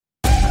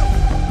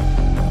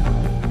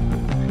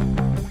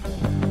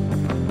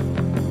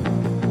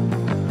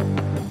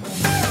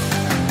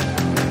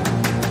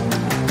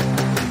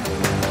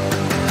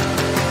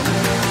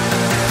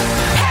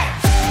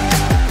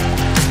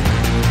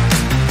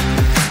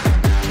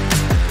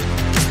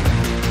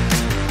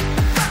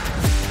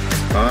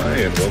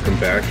and welcome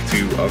back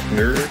to Up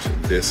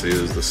Nerd. This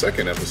is the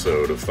second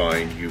episode of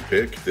Find You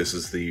Pick. This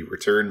is the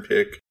return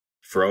pick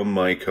from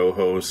my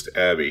co-host,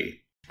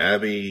 Abby.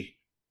 Abby,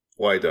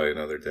 why die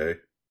another day?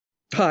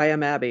 Hi,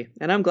 I'm Abby,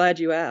 and I'm glad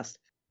you asked.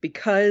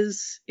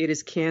 Because it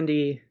is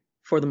candy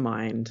for the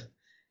mind.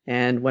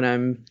 And when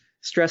I'm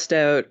stressed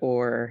out,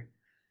 or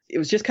it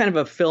was just kind of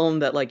a film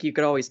that like you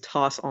could always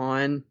toss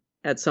on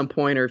at some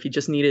point, or if you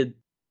just needed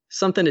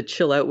something to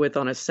chill out with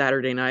on a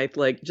Saturday night,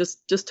 like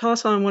just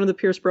toss on one of the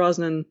Pierce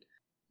Brosnan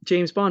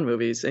James Bond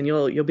movies and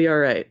you'll be all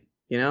right,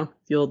 you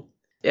know?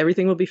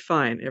 Everything will be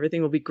fine.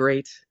 Everything will be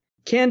great.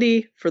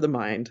 Candy for the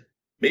mind.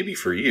 Maybe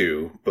for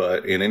you,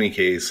 but in any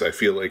case, I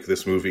feel like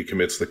this movie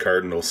commits the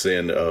cardinal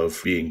sin of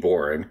being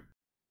boring.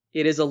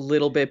 It is a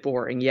little bit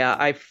boring. Yeah,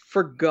 I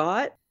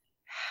forgot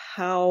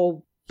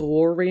how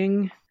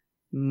boring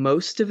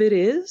most of it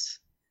is.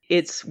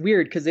 It's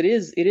weird because it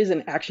is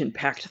an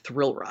action-packed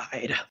thrill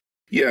ride.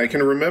 Yeah, I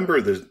can remember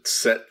the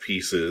set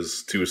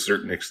pieces to a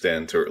certain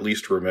extent, or at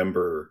least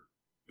remember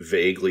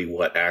vaguely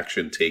what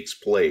action takes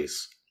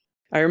place.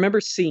 I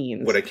remember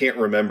scenes. What I can't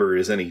remember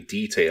is any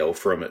detail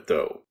from it,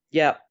 though.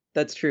 Yeah,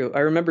 that's true. I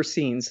remember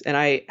scenes, and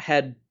I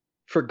had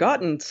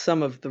forgotten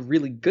some of the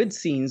really good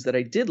scenes that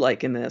I did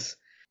like in this,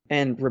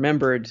 and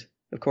remembered,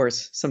 of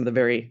course, some of the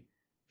very,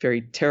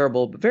 very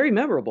terrible, but very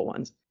memorable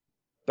ones.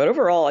 But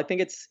overall, I think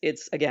it's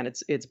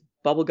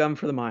bubblegum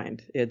for the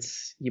mind.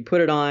 You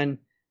put it on.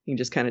 You can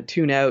just kind of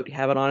tune out,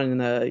 have it on,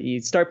 and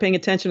you start paying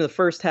attention to the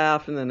first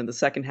half, and then in the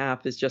second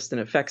half is just an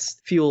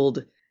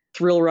effects-fueled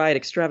thrill ride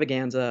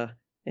extravaganza,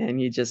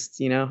 and you just,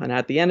 and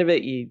at the end of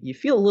it, you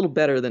feel a little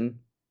better than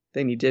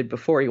you did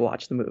before you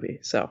watched the movie.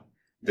 So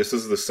this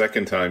is the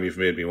second time you've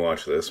made me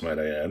watch this, might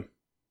I add?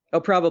 Oh,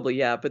 probably,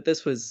 yeah. But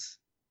this was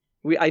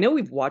I know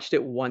we've watched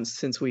it once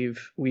since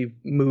we've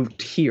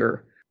moved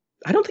here.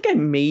 I don't think I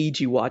made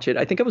you watch it.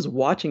 I think I was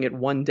watching it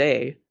one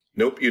day.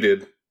 Nope, you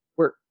did.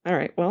 All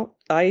right, well,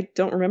 I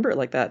don't remember it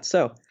like that.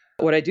 So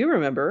what I do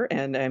remember,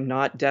 and I'm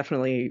not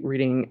definitely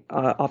reading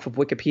off of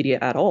Wikipedia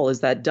at all, is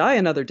that Die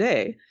Another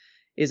Day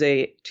is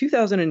a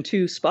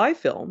 2002 spy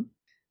film,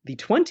 the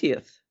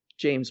 20th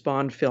James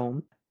Bond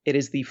film. It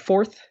is the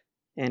fourth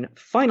and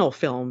final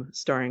film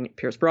starring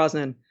Pierce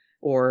Brosnan,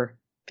 or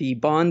the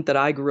Bond that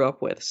I grew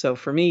up with. So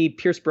for me,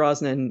 Pierce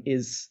Brosnan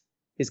is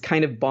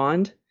kind of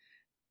Bond,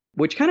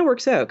 which kind of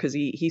works out because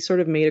he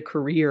sort of made a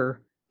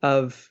career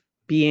of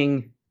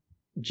being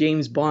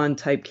James Bond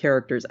type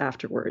characters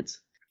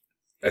afterwards.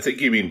 I think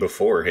you mean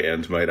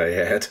beforehand, might I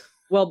add.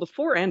 Well,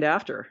 before and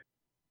after.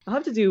 I'll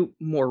have to do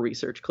more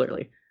research,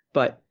 clearly.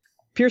 But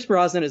Pierce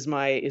Brosnan is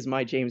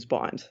my James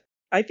Bond.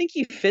 I think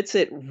he fits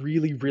it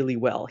really, really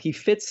well.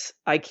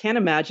 I can't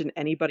imagine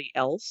anybody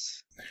else.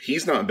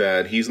 He's not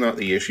bad. He's not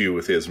the issue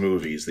with his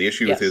movies. The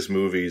issue with his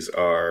movies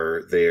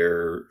are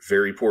they're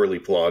very poorly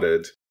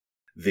plotted.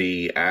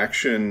 The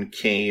action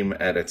came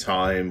at a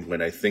time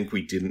when I think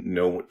we didn't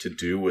know what to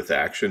do with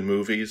action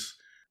movies.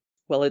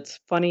 Well, it's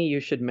funny you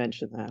should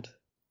mention that.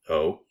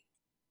 Oh?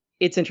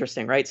 It's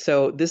interesting, right?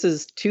 So this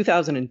is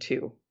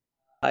 2002.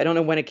 I don't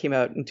know when it came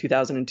out in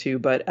 2002,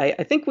 but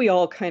I think we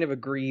all kind of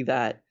agree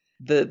that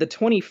the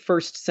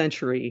 21st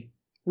century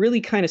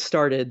really kind of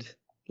started,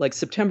 like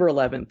September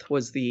 11th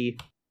was the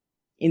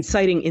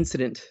inciting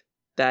incident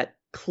that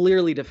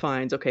clearly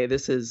defines, okay,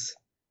 this is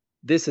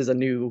a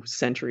new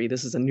century,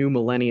 this is a new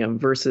millennium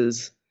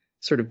versus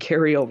sort of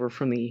carryover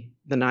from the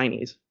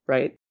 90s,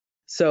 right?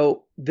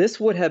 So this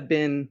would have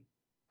been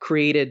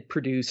created,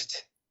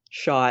 produced,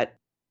 shot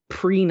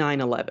pre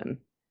 9/11,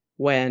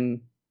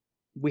 when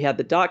we had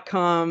the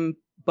dot-com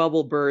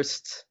bubble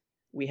burst,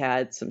 we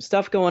had some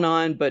stuff going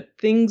on, but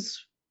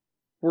things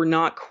were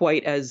not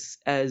quite as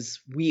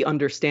we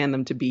understand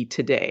them to be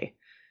today.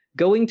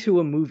 Going to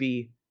a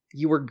movie,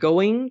 you were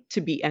going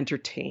to be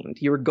entertained.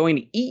 You were going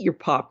to eat your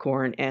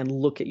popcorn and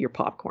look at your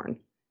popcorn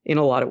in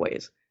a lot of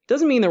ways.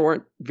 Doesn't mean there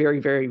weren't very,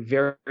 very,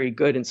 very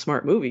good and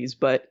smart movies,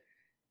 but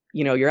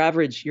your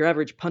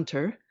average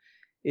punter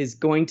is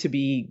going to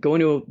be going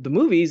to the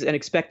movies and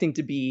expecting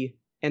to be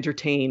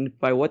entertained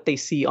by what they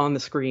see on the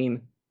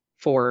screen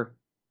for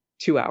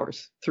 2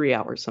 hours, 3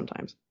 hours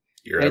sometimes.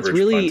 Your average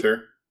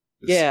punter?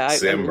 Is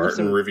Sam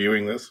Martin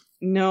reviewing this?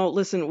 No,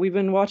 listen, we've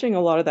been watching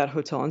a lot of that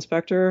Hotel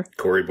Inspector.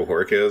 Corey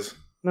Bojorquez?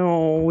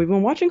 No, we've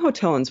been watching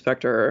Hotel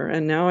Inspector,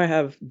 and now I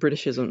have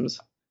Britishisms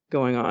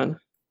going on.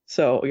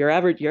 So your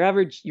average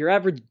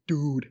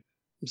dude.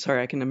 I'm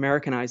sorry, I can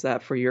Americanize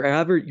that for your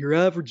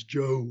average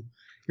Joe.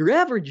 Your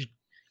average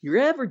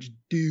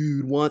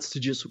dude wants to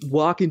just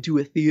walk into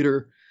a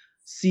theater,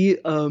 see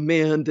a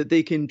man that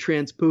they can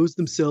transpose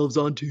themselves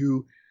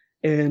onto,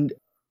 and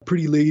a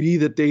pretty lady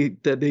that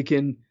they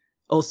can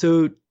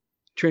also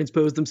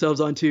transpose themselves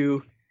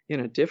onto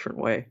in a different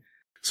way.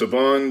 So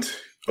Bond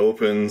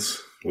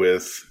opens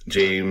with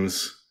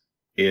James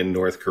in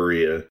North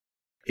Korea.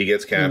 He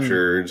gets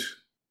captured.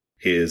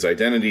 His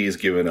identity is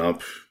given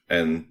up,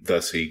 and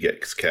thus he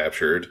gets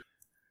captured.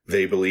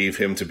 They believe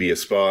him to be a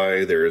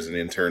spy. There is an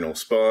internal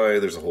spy.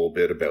 There's a whole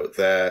bit about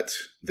that.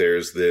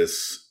 There's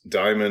this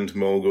diamond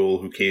mogul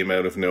who came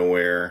out of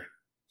nowhere.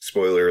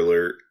 Spoiler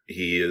alert,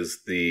 He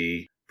is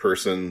the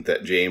person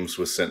that James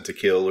was sent to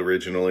kill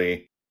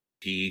originally.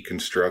 He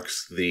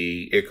constructs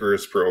the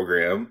Icarus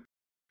program,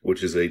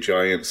 which is a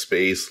giant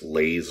space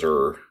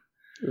laser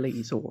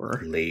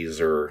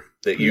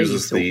that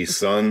uses the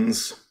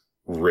sun's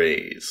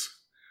rays.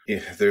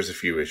 Yeah, there's a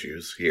few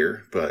issues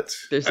here, but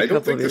I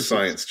don't think the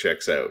science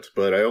checks out.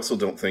 But I also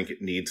don't think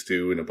it needs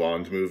to in a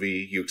Bond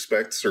movie. You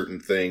expect certain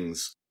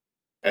things,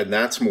 and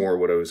that's more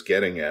what I was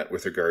getting at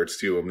with regards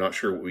to, I'm not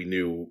sure what we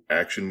knew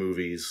action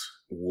movies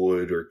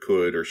would or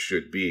could or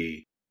should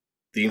be.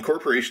 The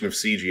incorporation of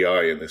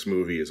CGI in this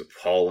movie is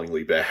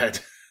appallingly bad.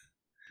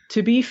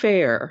 To be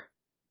fair,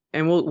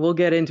 and we'll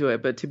get into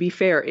it, but to be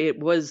fair, it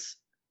was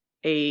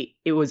in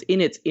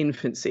its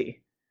infancy.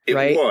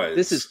 Right? It was.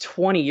 This is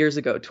 20 years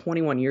ago,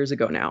 21 years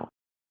ago now.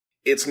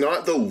 It's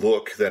not the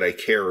look that I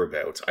care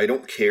about. I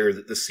don't care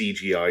that the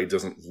CGI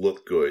doesn't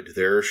look good.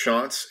 There are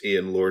shots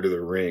in Lord of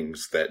the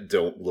Rings that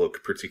don't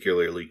look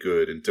particularly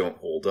good and don't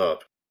hold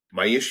up.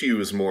 My issue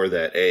is more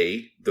that,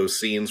 A, those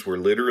scenes were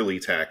literally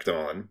tacked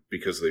on,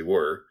 because they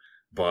were,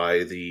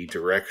 by the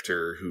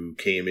director who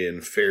came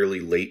in fairly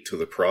late to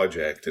the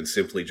project and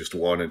simply just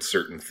wanted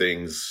certain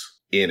things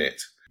in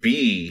it.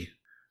 B,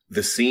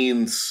 the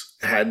scenes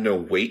had no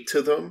weight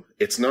to them.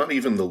 It's not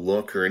even the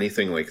look or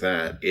anything like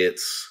that.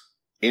 It's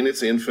in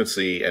its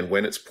infancy, and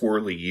when it's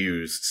poorly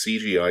used,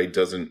 CGI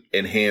doesn't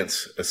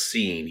enhance a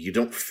scene. You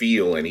don't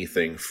feel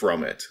anything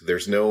from it.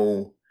 There's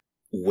no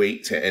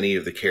weight to any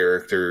of the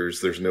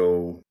characters. There's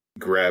no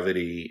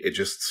gravity. It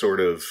just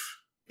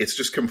it's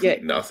just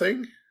complete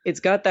nothing. It's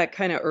got that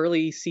kind of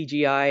early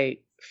CGI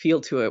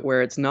feel to it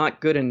where it's not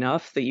good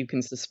enough that you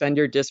can suspend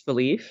your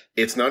disbelief.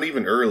 It's not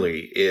even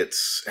early.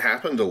 It's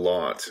happened a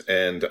lot.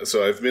 And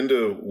so I've been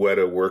to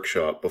Weta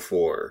Workshop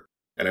before,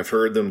 and I've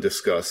heard them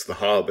discuss The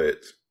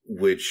Hobbit,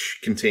 which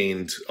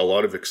contained a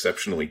lot of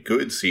exceptionally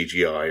good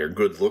CGI or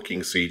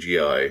good-looking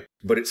CGI,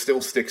 but it still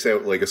sticks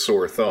out like a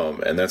sore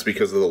thumb, and that's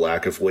because of the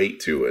lack of weight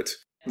to it.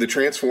 The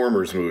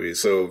Transformers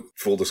movies, so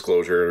full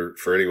disclosure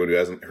for anyone who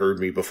hasn't heard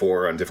me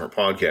before on different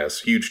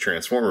podcasts, huge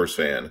Transformers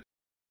fan.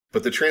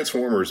 But the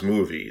Transformers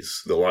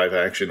movies, the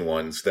live-action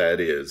ones,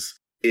 that is,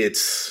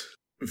 it's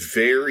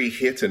very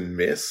hit and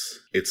miss.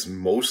 It's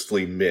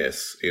mostly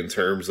miss in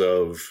terms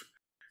of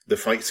the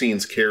fight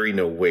scenes carry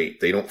no weight.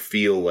 They don't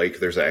feel like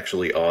there's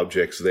actually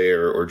objects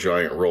there or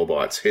giant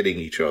robots hitting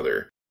each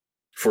other.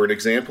 For an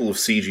example of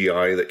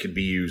CGI that could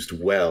be used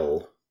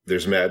well,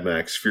 there's Mad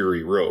Max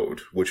Fury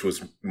Road, which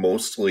was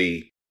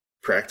mostly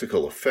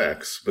practical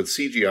effects, but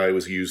CGI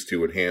was used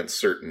to enhance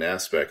certain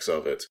aspects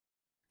of it.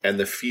 And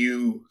the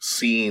few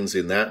scenes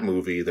in that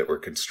movie that were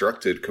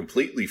constructed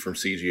completely from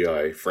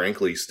CGI,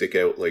 frankly, stick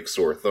out like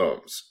sore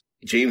thumbs.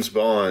 James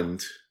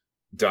Bond,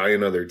 Die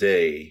Another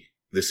Day,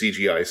 the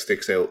CGI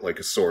sticks out like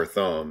a sore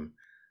thumb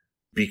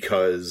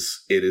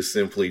because it is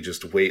simply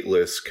just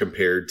weightless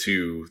compared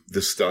to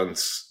the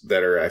stunts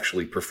that are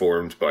actually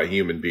performed by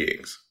human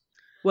beings.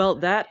 Well,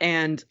 that,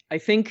 and I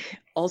think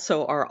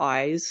also our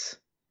eyes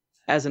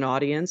as an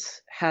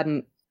audience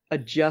hadn't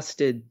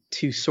adjusted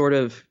to sort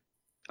of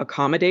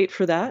accommodate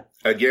for that.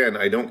 Again,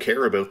 I don't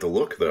care about the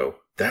look, though.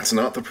 That's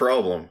not the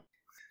problem.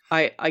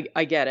 I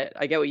get it.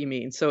 I get what you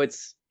mean. So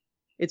it's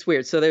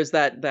weird. So there's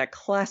that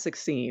classic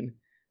scene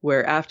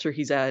where after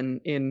he's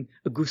in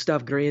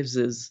Gustav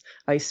Graves'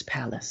 ice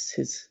palace,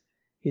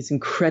 his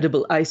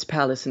incredible ice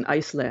palace in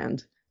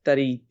Iceland that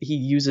he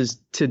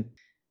uses to...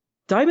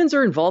 Diamonds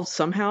are involved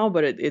somehow,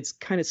 but it's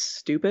kind of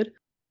stupid.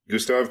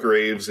 Gustav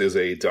Graves is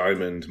a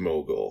diamond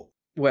mogul.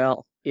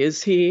 Well,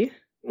 is he?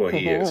 Well,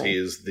 he is. He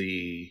is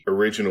the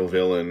original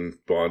villain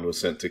Bond was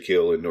sent to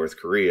kill in North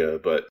Korea,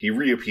 but he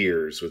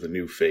reappears with a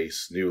new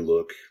face, new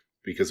look,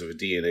 because of a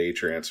DNA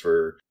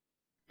transfer.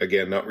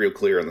 Again, not real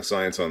clear on the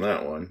science on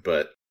that one,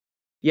 but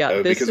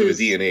because of a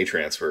DNA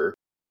transfer,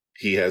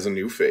 he has a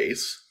new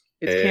face.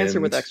 It's cancer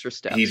with extra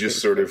steps. He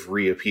just sort of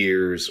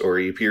reappears, or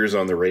he appears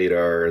on the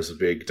radar as a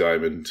big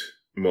diamond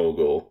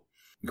mogul.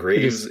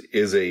 Graves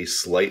is a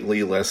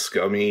slightly less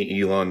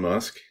scummy Elon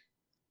Musk.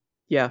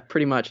 Yeah,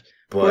 pretty much.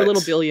 Poor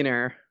little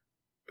billionaire.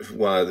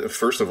 Well,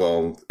 first of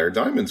all, are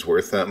diamonds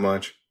worth that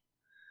much?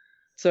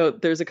 So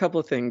there's a couple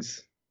of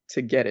things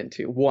to get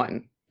into.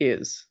 One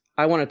is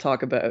I want to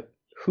talk about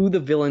who the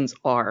villains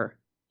are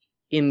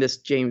in this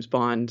James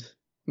Bond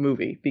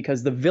movie,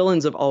 because the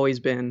villains have always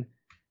been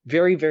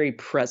very, very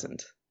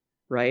present,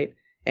 right?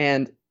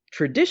 And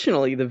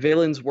traditionally, the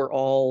villains were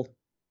all,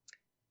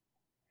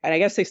 and I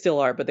guess they still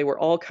are, but they were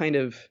all kind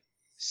of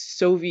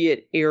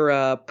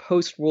Soviet-era,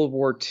 post-World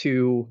War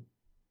II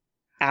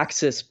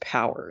Axis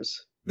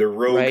powers. The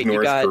rogue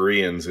North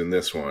Koreans in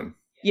this one.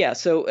 Yeah,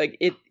 so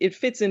it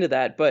fits into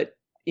that, but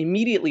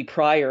immediately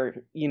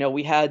prior,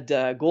 we had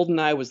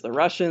GoldenEye was the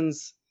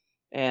Russians,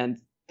 and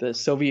the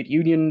Soviet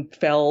Union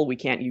fell. We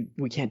can't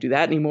do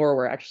that anymore.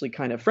 We're actually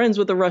kind of friends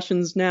with the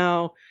Russians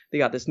now. They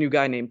got this new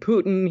guy named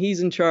Putin. He's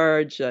in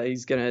charge.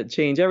 He's gonna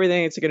change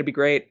everything. It's gonna be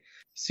great.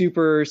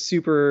 Super,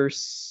 super,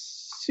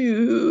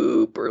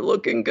 super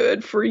looking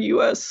good for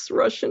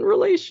U.S.-Russian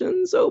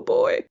relations. Oh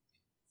boy.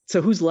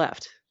 So who's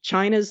left?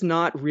 China's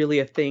not really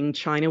a thing.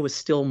 China was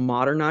still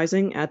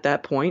modernizing at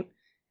that point,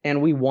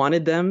 and we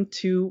wanted them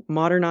to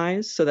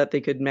modernize so that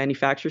they could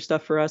manufacture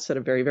stuff for us at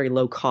a very, very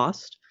low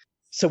cost.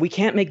 So we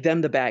can't make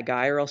them the bad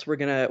guy, or else we're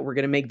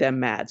gonna make them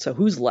mad. So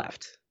who's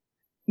left?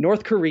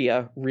 North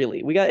Korea,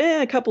 really. We got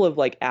a couple of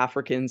like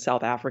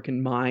South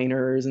African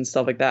miners and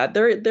stuff like that.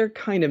 They're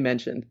kind of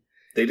mentioned.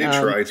 They did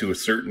try to a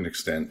certain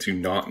extent to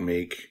not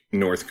make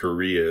North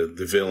Korea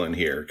the villain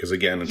here, because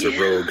again, it's a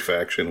rogue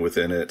faction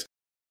within it.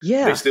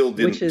 Yeah, they still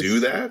didn't do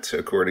that,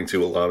 according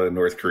to a lot of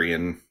North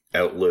Korean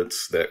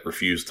outlets that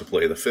refused to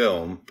play the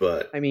film.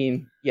 But I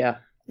mean, yeah.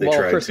 Well,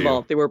 first of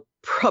all, they were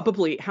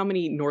probably how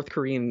many North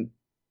Korean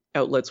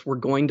outlets were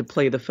going to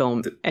play the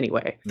film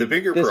anyway? The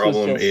bigger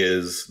problem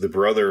is the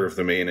brother of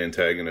the main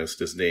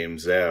antagonist is named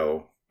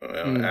Zhao.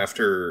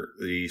 After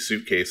the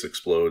suitcase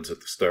explodes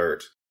at the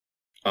start,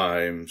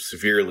 I'm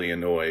severely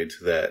annoyed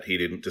that he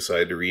didn't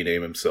decide to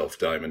rename himself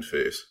Diamond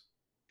Face.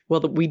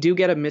 Well, we do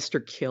get a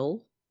Mr.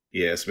 Kill.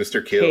 Yes,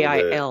 Mr. Kill,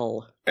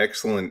 K-I-L.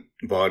 Excellent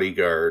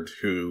bodyguard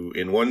who,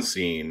 in one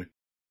scene...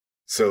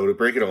 So, to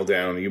break it all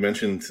down, you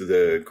mentioned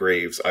the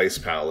Graves Ice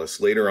Palace.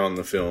 Later on in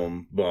the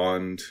film,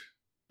 Bond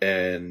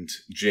and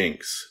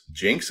Jinx.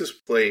 Jinx is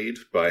played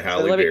by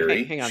Halle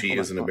Berry. Hang on, she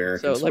is an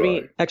American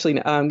spy.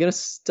 So, I'm going to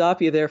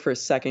stop you there for a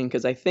second,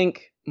 because I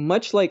think,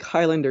 much like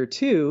Highlander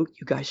 2,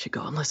 you guys should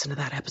go and listen to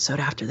that episode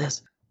after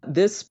this.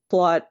 This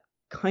plot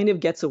kind of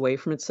gets away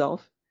from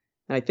itself,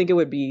 and I think it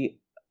would be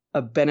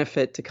a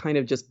benefit to kind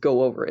of just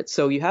go over it.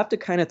 So you have to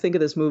kind of think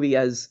of this movie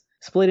as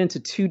split into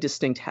two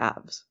distinct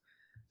halves.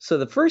 So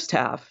the first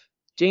half,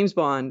 James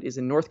Bond is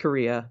in North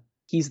Korea.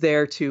 He's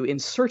there to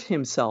insert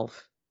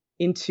himself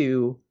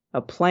into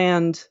a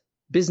planned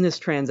business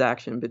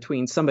transaction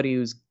between somebody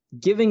who's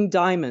giving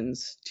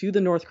diamonds to the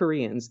North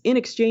Koreans in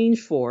exchange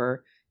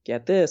for,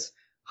 get this,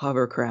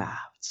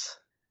 hovercrafts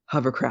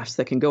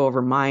that can go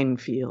over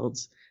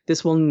minefields.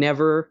 This will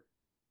never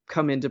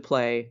come into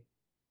play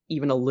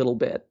even a little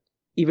bit.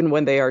 Even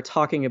when they are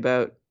talking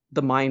about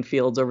the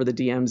minefields over the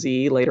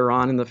DMZ later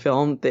on in the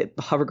film, the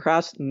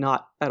hovercrafts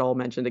not at all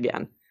mentioned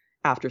again.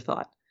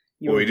 Afterthought.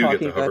 We do get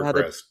the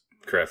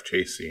hovercraft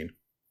chase scene.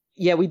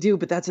 Yeah, we do,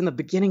 but that's in the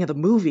beginning of the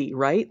movie,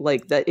 right?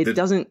 Like that, it's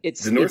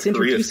the North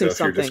Korea stuff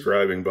something. You're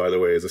describing, by the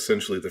way, is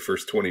essentially the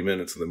first 20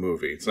 minutes of the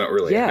movie. It's not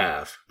really a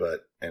half,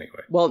 but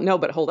anyway. Well, no,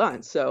 but hold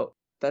on. So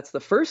that's the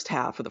first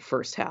half of the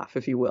first half,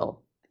 if you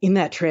will. In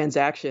that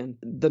transaction,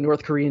 the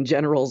North Korean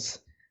general's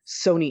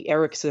Sony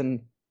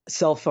Ericsson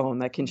cell phone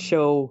that can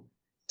show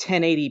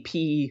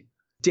 1080p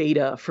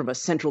data from a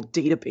central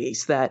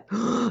database that,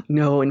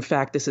 no, in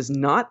fact, this is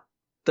not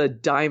the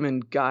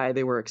diamond guy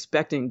they were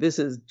expecting. This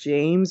is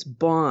James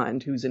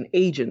Bond, who's an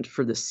agent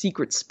for the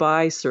secret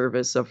spy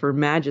service of Her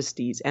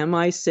Majesty's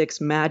MI6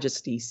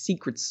 Majesty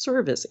Secret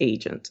Service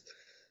agent.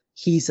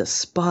 He's a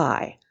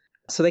spy.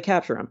 So they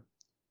capture him.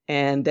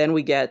 And then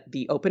we get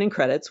the opening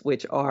credits,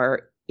 which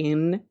are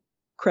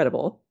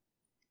incredible.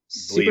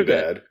 Super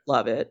good.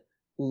 Love it.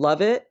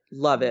 Love it.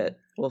 Love it.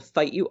 We'll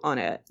fight you on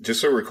it.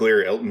 Just so we're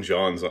clear, Elton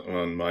John's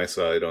on my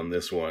side on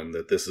this one,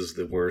 that this is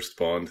the worst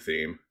Bond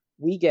theme.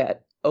 We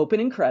get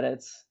opening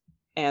credits,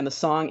 and the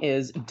song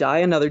is Die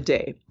Another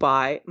Day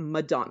by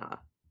Madonna,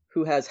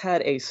 who has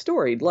had a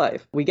storied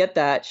life. We get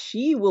that.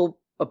 She will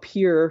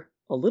appear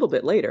a little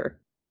bit later.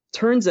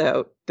 Turns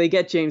out they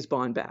get James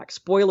Bond back.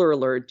 Spoiler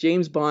alert,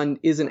 James Bond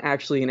isn't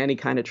actually in any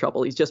kind of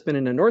trouble. He's just been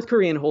in a North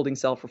Korean holding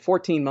cell for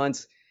 14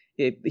 months.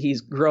 He's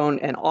grown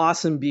an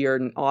awesome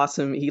beard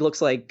and he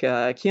looks like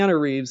Keanu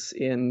Reeves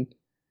in,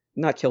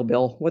 not Kill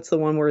Bill. What's the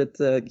one where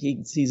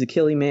he's a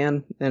killy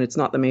man and it's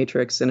not The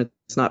Matrix and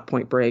it's not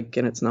Point Break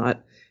and it's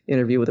not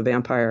Interview with a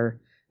Vampire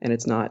and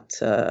it's not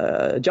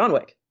John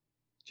Wick.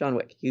 John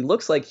Wick. He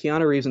looks like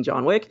Keanu Reeves in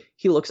John Wick.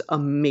 He looks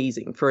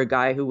amazing for a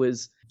guy who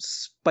was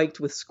spiked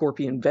with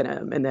scorpion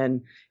venom and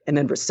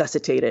then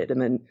resuscitated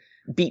and then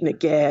beaten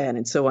again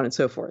and so on and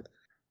so forth.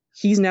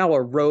 He's now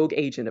a rogue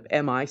agent of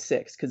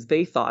MI6 because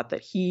they thought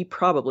that he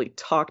probably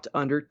talked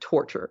under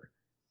torture.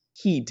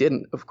 He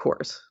didn't, of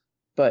course.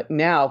 But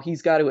now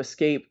he's got to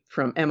escape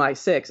from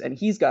MI6 and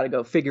he's got to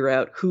go figure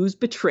out who's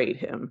betrayed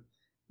him.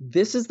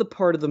 This is the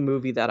part of the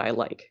movie that I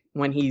like.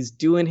 When he's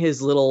doing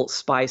his little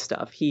spy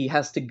stuff, he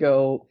has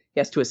to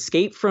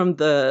escape from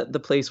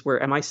the place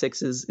where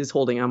MI6 is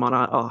holding him on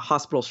a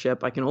hospital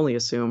ship, I can only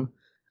assume,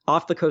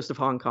 off the coast of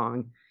Hong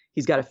Kong.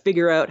 He's got to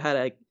figure out how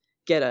to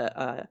get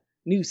a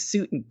new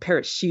suit and pair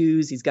of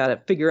shoes. He's got to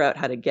figure out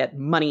how to get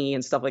money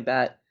and stuff like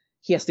that.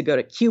 He has to go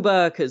to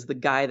Cuba because the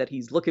guy that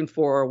he's looking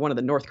for, one of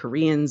the North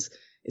Koreans,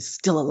 is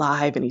still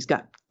alive and he's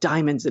got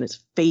diamonds in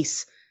his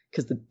face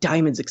because the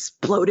diamonds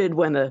exploded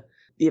when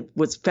it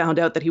was found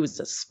out that he was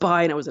a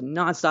spy and it was a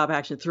nonstop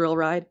action thrill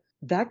ride.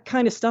 That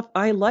kind of stuff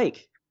I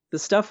like. The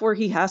stuff where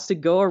he has to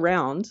go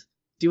around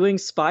doing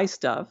spy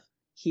stuff.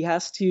 He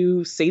has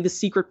to say the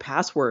secret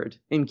password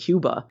in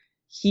Cuba.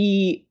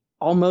 He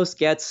almost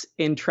gets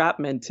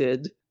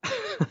entrapmented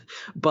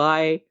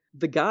by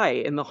the guy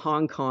in the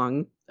Hong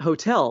Kong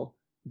hotel.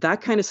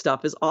 That kind of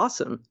stuff is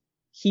awesome.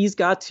 he's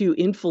got to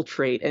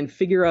infiltrate and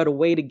figure out a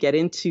way to get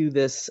into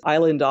this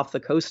island off the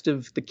coast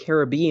of the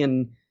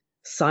Caribbean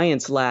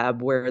science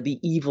lab where the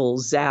evil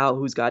Zhao,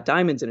 who's got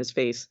diamonds in his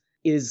face,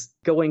 is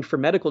going for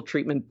medical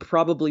treatment,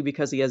 probably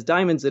because he has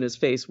diamonds in his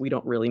face. We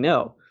don't really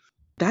know.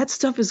 That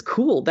stuff is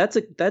cool. That's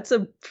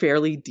a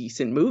fairly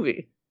decent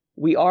movie.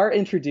 We are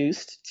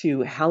introduced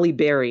to Halle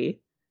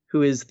Berry,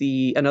 who is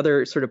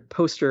another sort of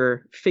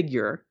poster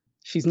figure.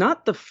 She's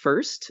not the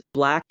first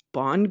Black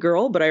Bond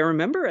girl, but I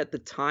remember at the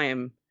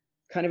time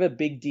kind of a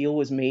big deal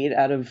was made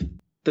out of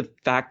the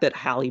fact that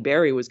Halle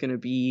Berry was going to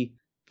be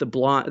the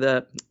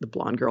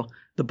Bond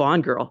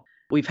girl.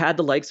 We've had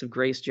the likes of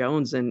Grace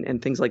Jones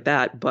and things like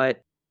that,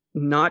 but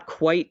not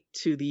quite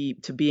to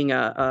being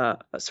a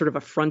sort of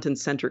a front and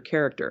center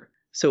character.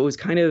 So it was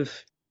kind of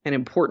an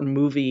important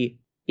movie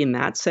in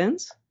that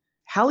sense.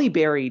 Halle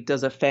Berry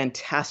does a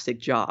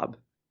fantastic job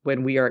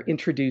when we are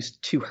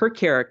introduced to her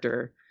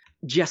character,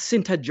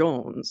 Jacinta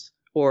Jones,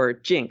 or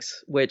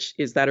Jinx, which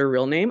is that her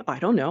real name? I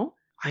don't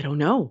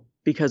know.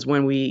 Because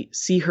when we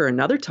see her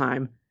another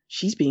time,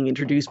 she's being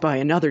introduced by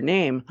another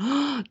name.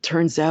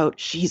 Turns out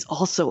she's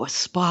also a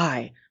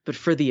spy, but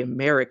for the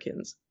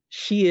Americans.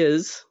 She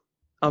is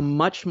a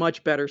much,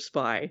 much better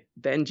spy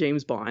than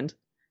James Bond.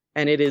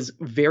 And it is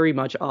very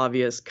much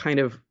obvious kind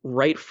of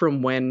right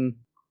from when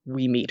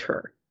we meet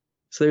her.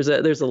 So there's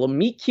a little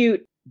meet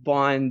cute.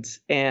 Bond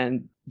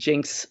and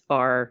Jinx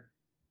are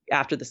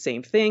after the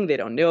same thing. They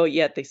don't know it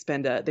yet. They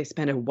spend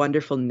a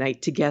wonderful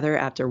night together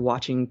after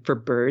watching for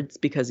birds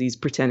because he's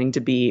pretending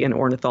to be an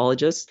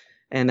ornithologist.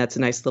 And that's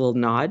a nice little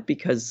nod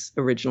because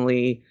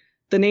originally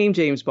the name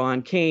James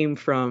Bond came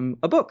from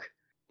a book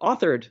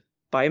authored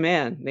by a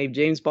man named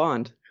James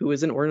Bond, who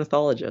is an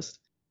ornithologist.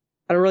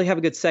 I don't really have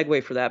a good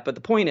segue for that, but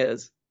the point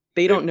is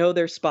they don't know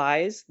they're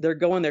spies. They're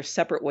going their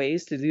separate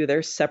ways to do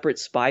their separate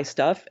spy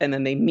stuff, and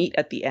then they meet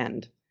at the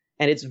end.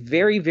 And it's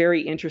very,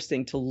 very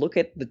interesting to look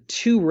at the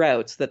two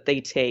routes that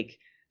they take,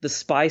 the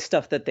spy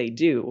stuff that they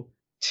do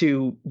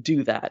to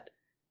do that.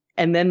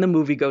 And then the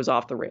movie goes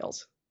off the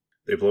rails.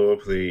 They blow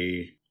up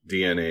the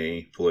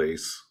DNA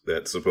place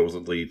that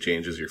supposedly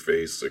changes your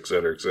face, et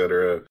cetera, et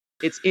cetera.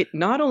 It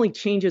not only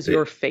changes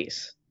your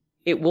face,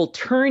 it will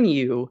turn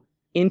you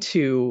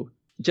into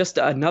just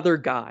another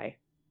guy.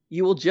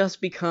 You will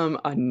just become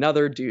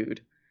another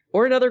dude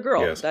or another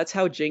girl. Yes. That's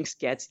how Jinx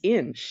gets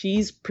in.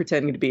 She's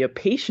pretending to be a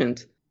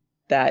patient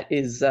that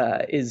is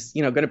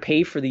going to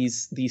pay for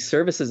these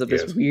services of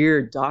this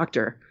weird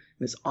doctor,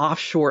 this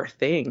offshore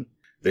thing.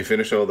 They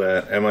finish all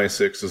that.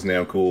 MI6 is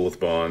now cool with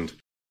Bond.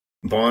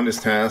 Bond is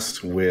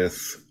tasked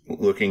with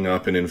looking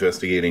up and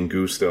investigating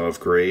Gustav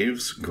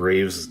Graves.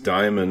 Graves'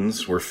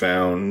 diamonds were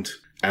found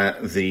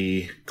at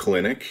the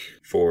clinic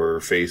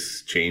for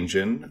face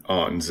changing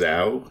on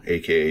Zhao,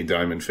 aka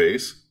Diamond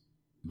Face.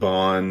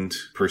 Bond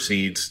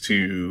proceeds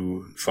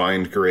to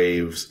find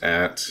Graves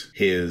at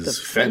his the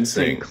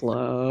fencing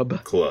club,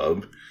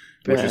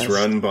 which is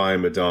run by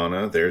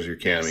Madonna. There's your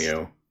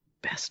cameo.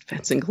 Best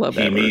fencing club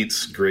ever. He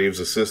meets Graves'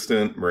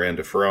 assistant,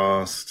 Miranda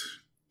Frost.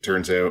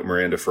 Turns out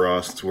Miranda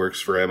Frost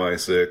works for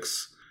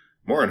MI6.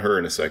 More on her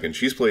in a second.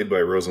 She's played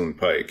by Rosalind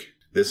Pike.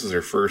 This is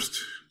her first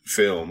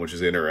film, which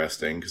is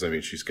interesting because, I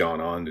mean, she's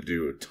gone on to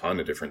do a ton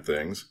of different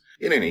things.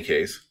 In any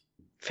case.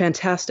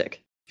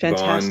 Fantastic.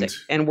 Bond,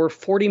 and we're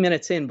 40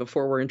 minutes in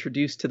before we're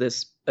introduced to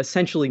this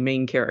essentially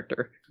main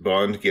character.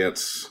 Bond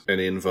gets an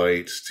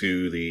invite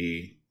to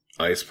the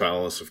Ice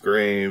Palace of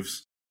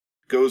Graves.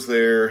 Goes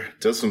there,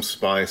 does some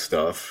spy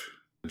stuff.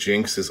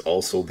 Jinx is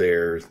also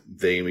there.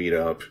 They meet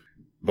up.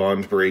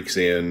 Bond breaks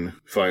in,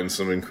 finds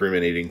some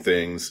incriminating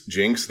things.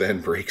 Jinx then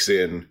breaks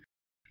in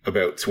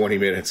about 20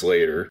 minutes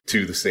later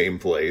to the same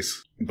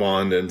place.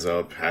 Bond ends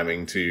up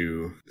having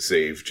to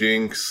save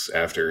Jinx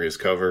after his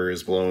cover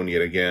is blown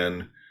yet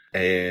again.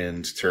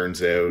 And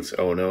turns out,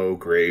 oh no,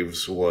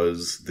 Graves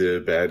was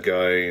the bad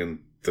guy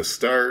in the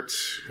start,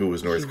 who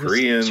was North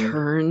Korean. He was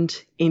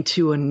turned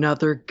into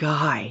another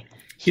guy.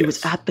 He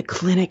was at the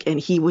clinic and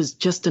he was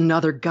just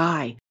another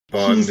guy.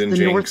 Bond He's and the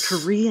Jinx North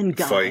Korean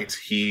guy. Fight.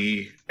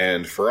 He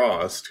and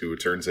Frost, who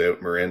it turns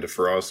out Miranda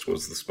Frost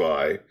was the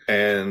spy,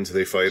 and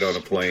they fight on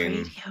a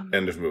plane.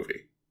 End of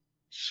movie.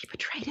 She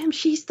betrayed him.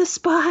 She's the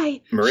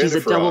spy. Miranda She's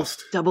a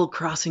Frost.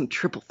 double-crossing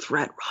triple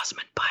threat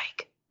Rosamund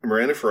Pike.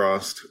 Miranda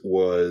Frost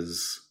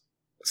was...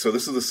 So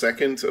this is the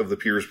second of the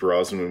Pierce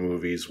Brosnan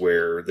movies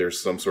where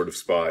there's some sort of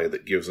spy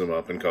that gives him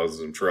up and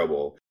causes him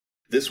trouble.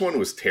 This one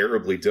was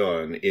terribly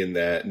done in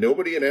that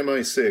nobody at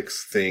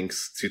MI6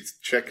 thinks to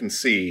check and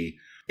see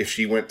if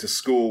she went to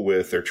school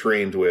with or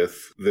trained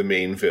with the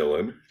main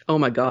villain. Oh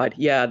my God.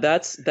 Yeah,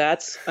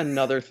 that's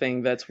another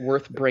thing that's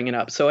worth bringing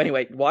up. So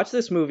anyway, watch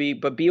this movie,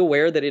 but be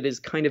aware that it is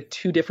kind of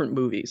two different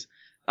movies.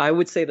 I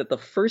would say that the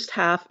first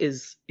half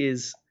is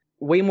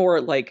way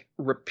more like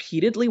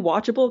repeatedly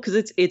watchable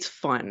because it's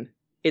fun.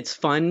 It's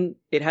fun.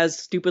 It has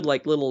stupid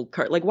like little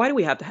like why do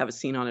we have to have a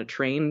scene on a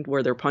train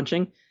where they're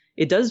punching?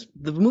 It does.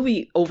 The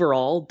movie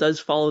overall does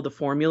follow the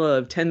formula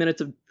of 10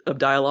 minutes of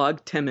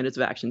dialogue, 10 minutes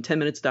of action, 10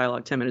 minutes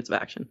dialogue, 10 minutes of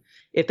action.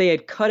 If they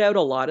had cut out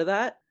a lot of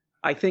that,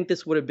 I think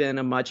this would have been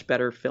a much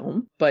better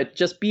film, but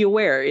just be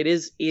aware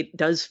it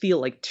does feel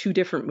like two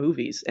different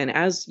movies. And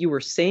as you were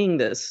saying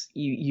this,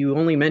 you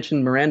only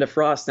mentioned Miranda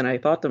Frost, and I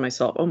thought to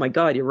myself, oh my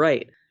God, you're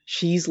right.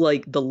 She's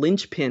like the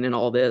linchpin in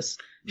all this.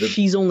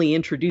 She's only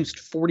introduced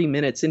 40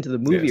 minutes into the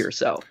movie or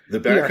so. The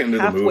back end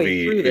of the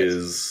movie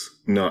is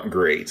not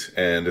great,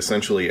 and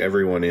essentially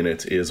everyone in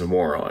it is a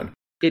moron.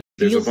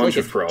 There's a bunch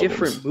of problems.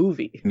 Different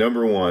movie.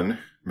 Number one,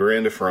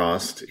 Miranda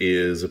Frost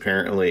is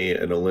apparently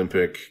an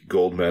Olympic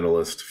gold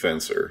medalist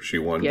fencer. She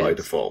won by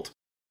default.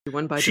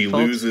 She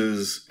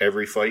loses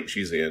every fight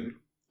she's in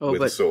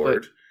with a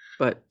sword.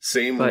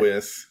 Same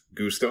with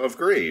Gustav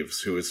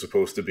Graves, who is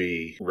supposed to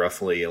be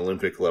roughly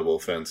Olympic-level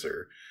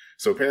fencer.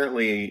 So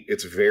apparently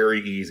it's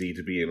very easy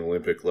to be an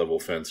Olympic-level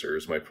fencer,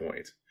 is my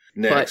point.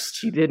 Next. But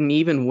she didn't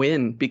even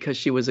win because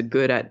she was a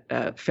good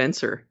at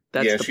fencer.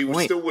 That's the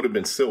point. She still would have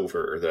been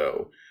silver,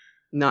 though.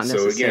 Not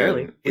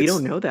necessarily. Again, we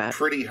don't know that.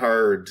 Pretty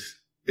hard.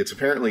 It's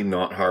apparently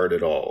not hard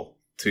at all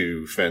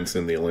to fence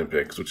in the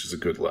Olympics, which is a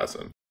good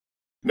lesson.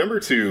 Number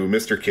 2,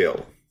 Mr.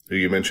 Kill, who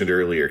you mentioned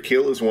earlier.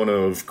 Kill is one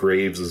of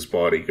Graves'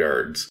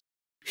 bodyguards.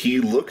 He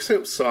looks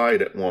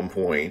outside at one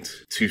point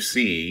to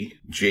see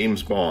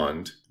James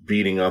Bond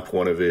beating up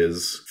one of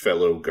his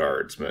fellow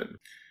guardsmen.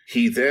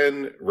 He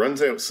then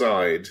runs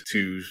outside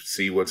to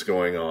see what's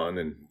going on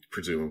and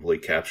presumably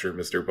capture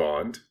Mr.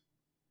 Bond,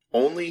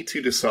 only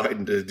to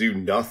decide to do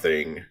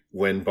nothing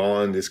when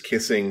Bond is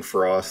kissing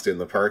Frost in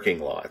the parking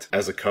lot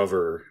as a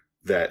cover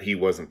that he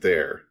wasn't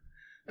there.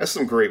 That's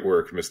some great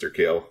work, Mr.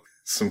 Kill.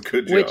 Some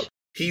good job.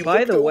 He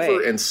looked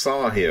over and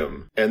saw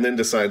him, and then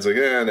decides, like,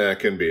 nah,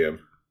 can be him.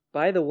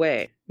 By the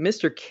way,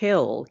 Mr.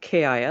 Kill,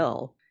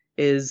 K-I-L,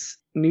 is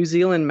New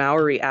Zealand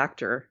Maori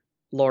actor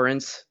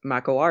Lawrence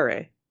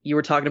Makoare. You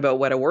were talking about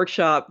Weta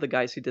Workshop, the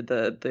guys who did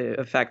the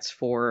effects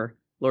for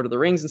Lord of the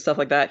Rings and stuff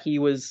like that. He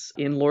was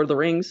in Lord of the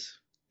Rings.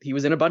 He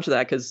was in a bunch of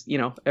that because,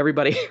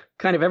 everybody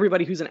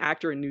who's an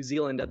actor in New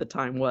Zealand at the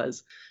time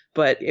was.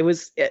 But it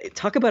was,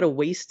 talk about a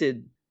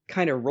wasted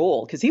kind of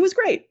role, because he was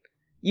great.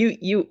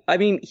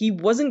 He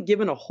wasn't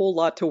given a whole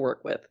lot to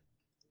work with,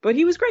 but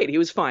he was great. He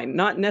was fine.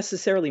 Not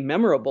necessarily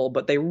memorable,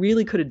 but they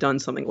really could have done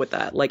something with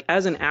that. Like,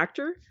 as an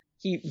actor,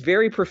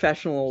 very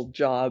professional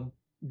job,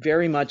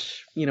 very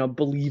much,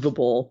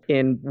 believable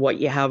in what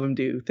you have him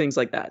do, things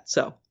like that.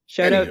 So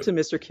shout out to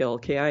Mr. Kill,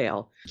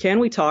 K-I-L. Can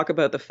we talk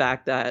about the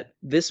fact that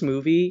this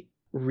movie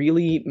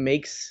really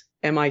makes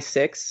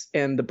MI6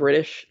 and the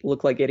British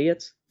look like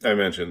idiots? I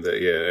mentioned that,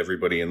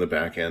 everybody in the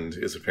back end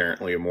is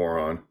apparently a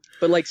moron.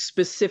 But,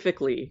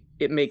 specifically,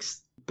 it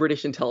makes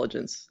British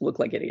intelligence look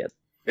like idiots.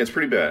 It's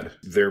pretty bad.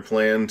 Their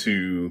plan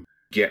to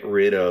get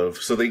rid of...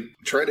 So they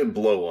try to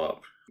blow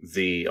up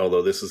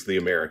although this is the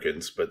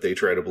Americans, but they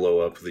try to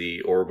blow up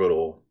the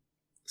orbital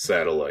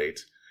satellite.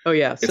 Oh,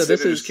 yeah. So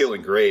Instead of just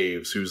killing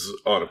Graves, who's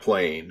on a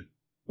plane,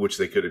 which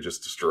they could have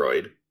just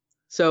destroyed.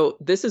 So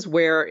this is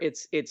where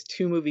it's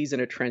 2 movies in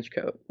a trench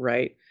coat,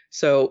 right?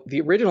 So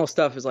the original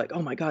stuff is like,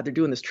 oh my God, they're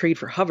doing this trade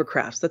for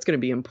hovercrafts. That's going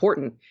to be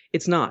important.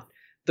 It's not.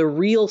 The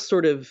real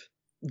sort of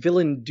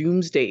villain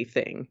doomsday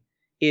thing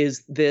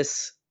is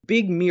this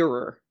big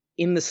mirror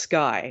in the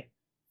sky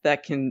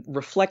that can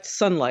reflect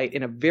sunlight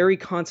in a very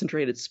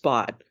concentrated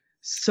spot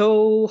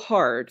so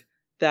hard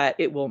that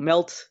it will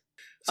melt.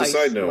 So,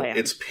 side note,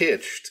 it's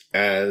pitched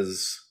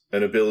as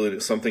an ability,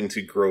 something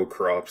to grow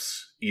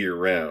crops year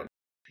round.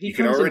 You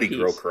can already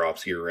grow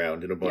crops year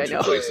round in a bunch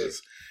of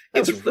places.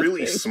 It's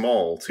really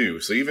small too.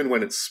 So even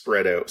when it's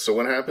spread out, so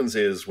what happens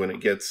is when it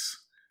gets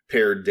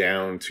pared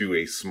down to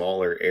a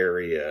smaller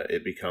area,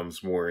 it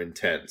becomes more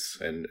intense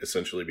and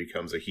essentially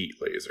becomes a heat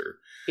laser.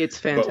 It's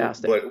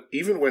fantastic. But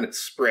even when it's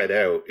spread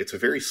out, it's a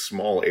very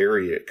small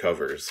area it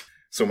covers.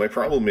 So my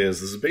problem is,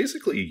 this is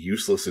basically a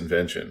useless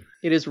invention.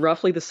 It is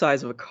roughly the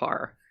size of a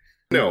car.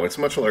 No, it's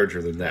much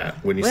larger than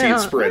that. When you see it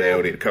spread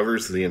out, it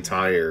covers the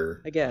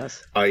entire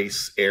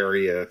ice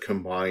area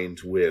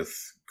combined with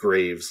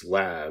Graves'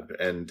 lab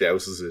and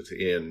douses it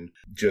in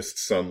just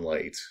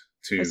sunlight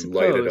to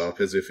light it up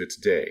as if it's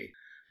day.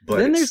 But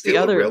then it's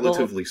still a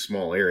relatively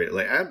small area.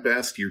 Like, at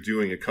best, you're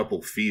doing a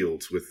couple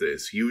fields with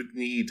this. You would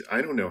need,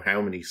 I don't know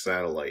how many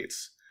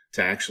satellites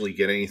to actually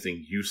get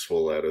anything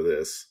useful out of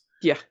this.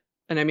 Yeah.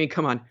 And I mean,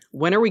 come on.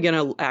 When are we going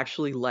to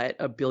actually let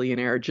a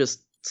billionaire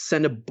just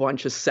send a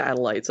bunch of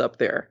satellites up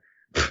there?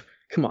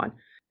 Come on.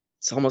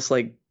 It's almost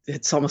like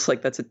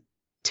that's a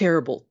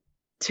terrible,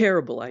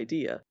 terrible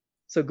idea.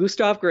 So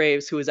Gustav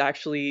Graves, who is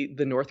actually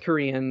the North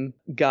Korean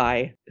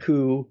guy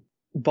who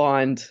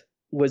Bond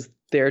was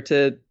there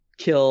to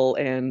kill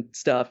and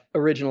stuff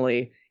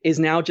originally, is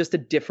now just a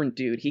different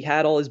dude. He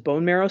had all his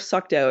bone marrow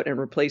sucked out and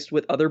replaced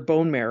with other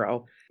bone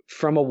marrow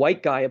from a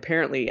white guy,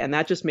 apparently. And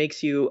that just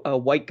makes you a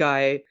white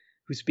guy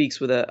who speaks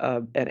with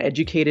an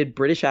educated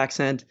British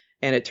accent,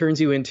 and it turns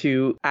you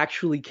into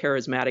actually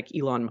charismatic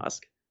Elon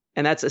Musk.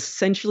 And that's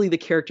essentially the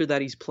character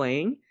that he's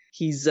playing.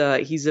 He's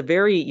a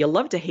very, you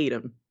love to hate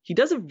him. He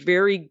does a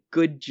very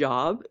good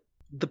job.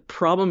 The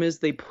problem is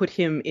they put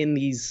him in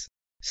these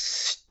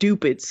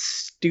stupid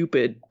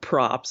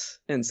props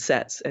and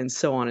sets and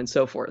so on and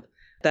so forth.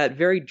 That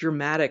very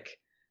dramatic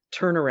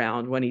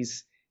turnaround when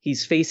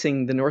he's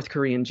facing the North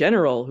Korean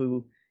general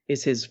who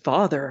is his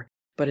father,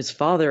 but his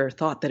father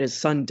thought that his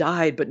son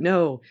died, but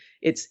no,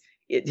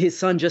 his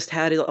son just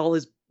had all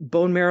his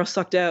bone marrow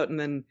sucked out and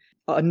then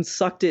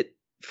unsucked it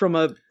from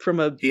a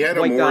he had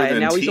white a more guy, than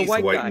and now teeth he's a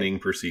white whitening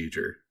guy.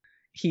 procedure.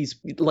 He's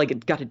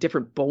like got a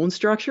different bone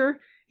structure.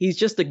 He's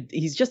just a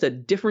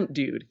different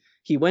dude.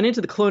 He went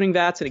into the cloning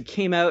vats and he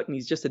came out and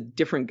he's just a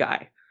different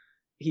guy.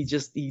 He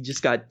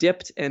just got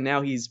dipped and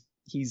now he's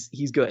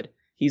good.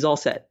 He's all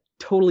set.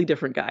 Totally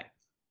different guy.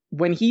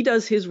 When he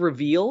does his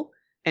reveal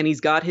and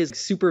he's got his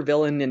super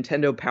villain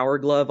Nintendo Power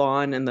Glove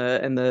on and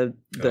the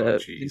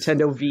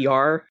Nintendo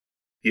VR.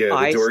 Yeah,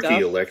 the dorky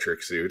stuff.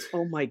 electric suit.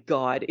 Oh my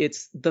god,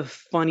 it's the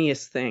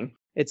funniest thing.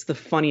 It's the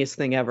funniest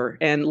thing ever.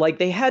 And like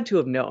they had to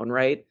have known,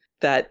 right,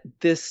 that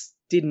this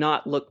did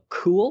not look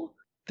cool.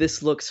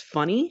 This looks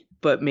funny,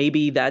 but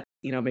maybe that's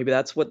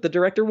what the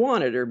director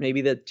wanted, or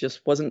maybe that just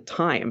wasn't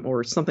time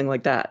or something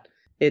like that.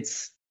 It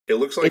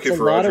looks like if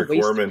Roger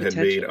Corman had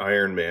made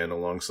Iron Man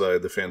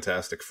alongside the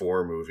Fantastic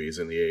Four movies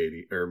in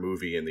the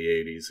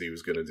 80s, he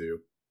was going to do.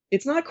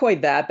 It's not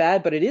quite that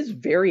bad, but it is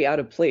very out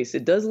of place.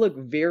 It does look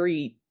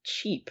very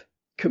cheap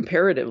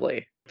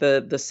comparatively.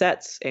 The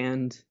sets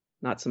and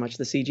not so much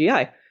the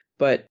CGI,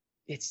 but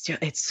it's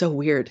so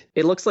weird.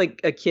 It looks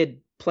like a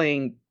kid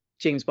playing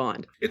James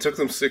Bond. It took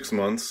them 6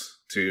 months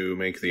to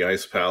make the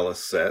Ice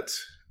Palace set,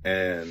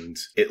 and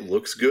it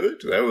looks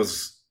good. That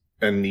was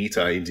a neat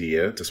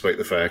idea, despite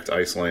the fact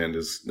Iceland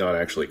is not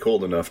actually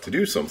cold enough to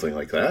do something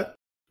like that.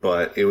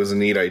 But it was a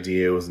neat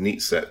idea. It was a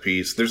neat set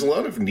piece. There's a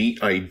lot of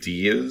neat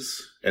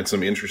ideas and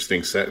some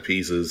interesting set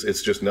pieces.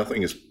 It's just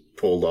nothing is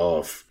pulled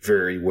off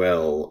very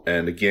well.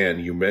 And again,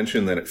 you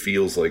mentioned that it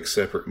feels like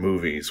separate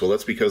movies. Well,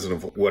 that's because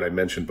of what I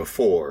mentioned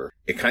before.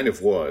 It kind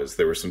of was.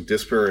 There were some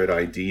disparate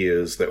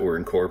ideas that were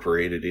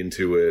incorporated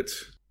into it,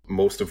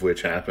 most of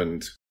which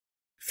happened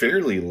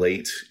fairly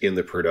late in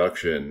the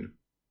production.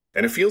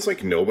 And it feels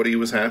like nobody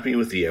was happy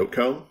with the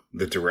outcome.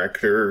 The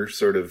director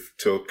sort of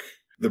took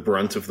the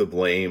brunt of the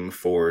blame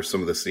for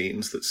some of the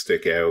scenes that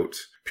stick out.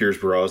 Pierce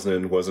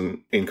Brosnan wasn't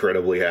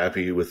incredibly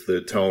happy with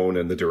the tone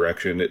and the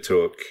direction it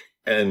took.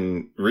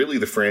 And really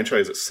the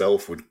franchise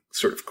itself would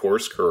sort of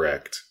course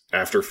correct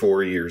after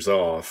 4 years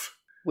off.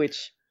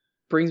 Which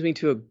brings me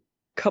to a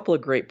couple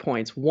of great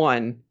points.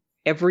 One,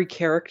 every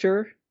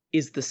character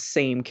is the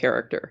same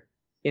character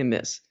in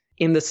this.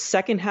 In the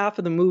second half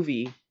of the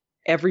movie,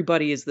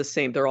 everybody is the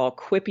same. They're all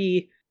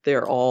quippy.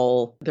 They're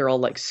all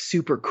like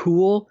super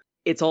cool.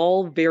 It's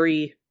all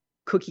very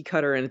cookie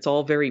cutter and it's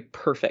all very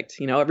perfect.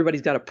 You know,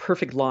 everybody's got a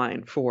perfect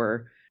line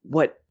for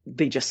what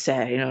they just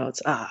say. You know,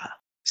 it's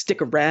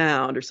stick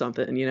around or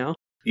something, you know?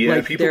 Yeah,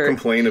 like people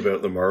complain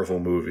about the Marvel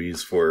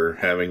movies for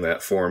having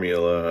that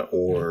formula,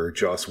 or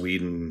Joss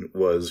Whedon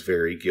was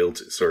very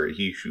guilty. Sorry,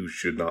 he who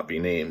should not be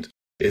named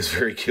is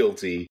very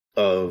guilty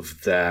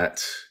of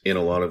that in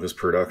a lot of his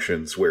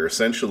productions, where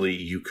essentially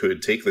you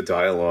could take the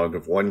dialogue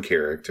of one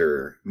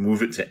character,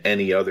 move it to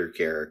any other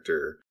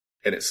character,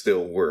 and it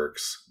still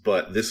works.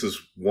 But this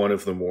is one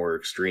of the more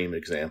extreme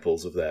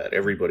examples of that.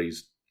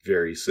 Everybody's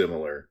very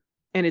similar.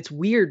 And it's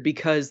weird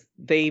because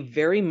they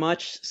very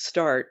much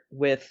start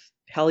with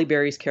Halle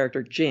Berry's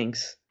character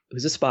Jinx,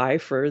 who's a spy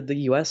for the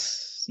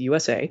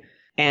USA,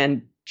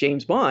 and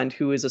James Bond,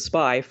 who is a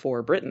spy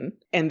for Britain.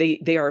 And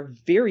they are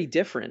very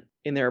different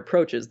in their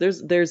approaches.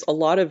 There's a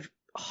lot of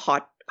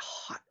hot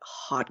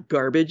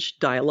garbage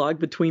dialogue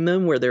between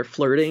them where they're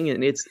flirting,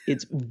 and it's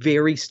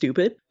very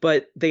stupid.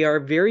 But they are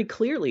very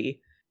clearly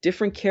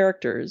different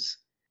characters,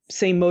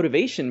 same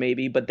motivation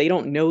maybe, but they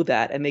don't know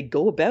that, and they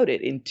go about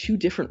it in two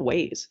different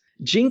ways.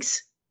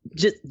 Jinx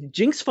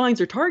finds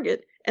her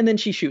target, and then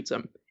she shoots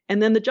him,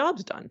 and then the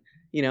job's done.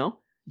 You know,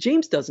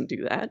 James doesn't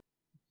do that.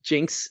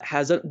 Jinx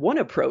has one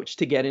approach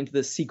to get into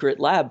the secret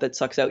lab that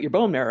sucks out your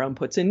bone marrow and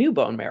puts in new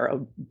bone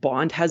marrow.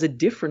 Bond has a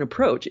different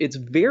approach. It's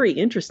very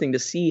interesting to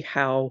see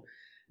how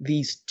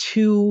these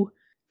two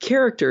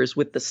characters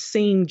with the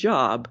same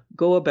job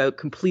go about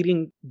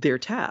completing their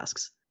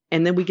tasks.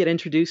 And then we get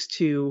introduced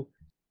to,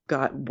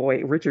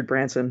 Richard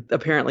Branson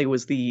apparently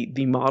was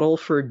the model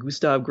for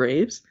Gustav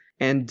Graves.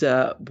 And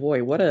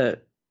what a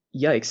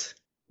yikes.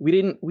 We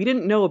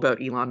didn't know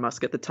about Elon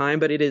Musk at the time,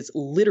 but it is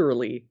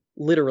literally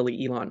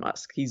Elon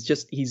Musk.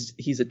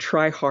 He's a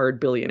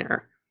try-hard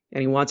billionaire, and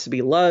he wants to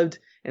be loved,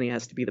 and he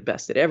has to be the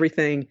best at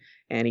everything,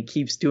 and he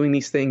keeps doing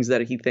these things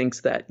that he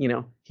thinks that, you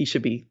know, he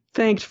should be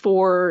thanked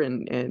for,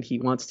 and he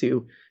wants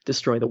to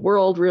destroy the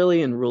world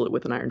really and rule it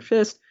with an iron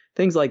fist,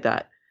 things like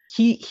that.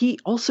 He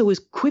also is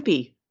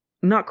quippy,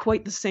 not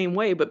quite the same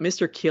way, but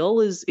Mr. Kill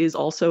is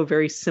also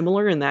very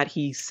similar in that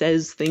he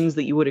says things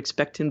that you would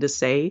expect him to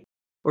say,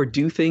 or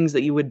do things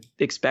that you would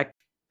expect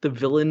the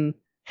villain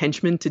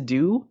henchman to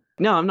do.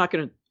 No, I'm not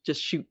going to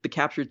just shoot the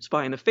captured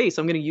spy in the face.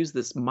 I'm going to use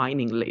this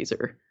mining laser.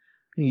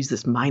 I'm going to use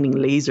this mining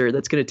laser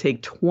that's going to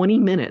take 20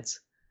 minutes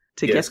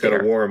to get there. It's got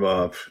to warm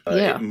up.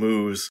 It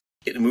moves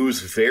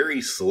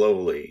very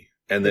slowly.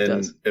 And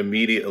then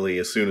immediately,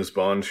 as soon as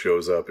Bond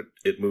shows up,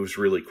 it moves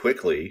really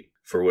quickly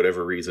for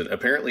whatever reason.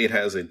 Apparently, it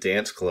has a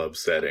dance club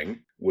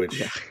setting,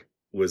 which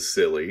was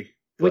silly.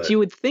 Which But you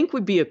would think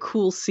would be a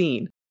cool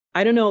scene.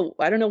 I don't know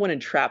when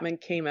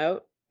Entrapment came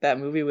out, that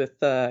movie with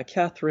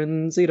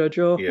Catherine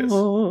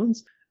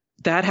Zeta-Jones.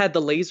 That had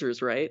the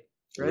lasers, right?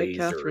 Right, lasers.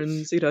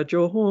 Catherine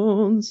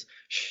Zeta-Jones.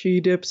 She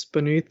dips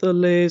beneath the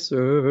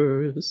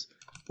lasers.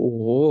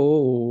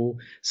 Oh.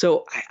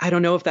 So I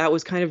don't know if that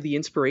was kind of the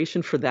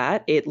inspiration for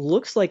that. It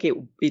looks like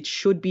it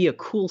should be a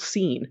cool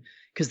scene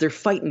because they're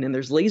fighting and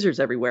there's lasers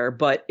everywhere.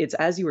 But it's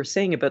as you were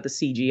saying about the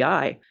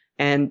CGI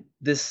and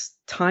this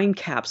time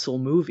capsule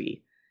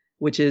movie,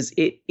 which is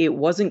it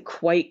wasn't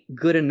quite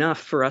good enough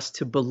for us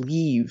to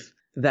believe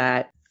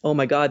that, oh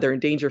my God, they're in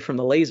danger from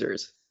the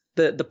lasers.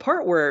 The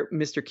part where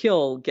Mr.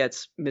 Kill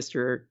gets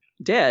Mr.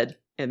 Dead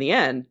in the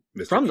end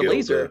Mr. from the Kill,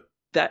 laser,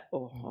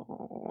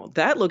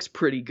 that looks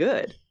pretty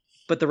good.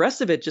 But the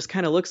rest of it just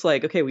kind of looks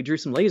like, okay, we drew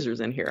some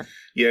lasers in here.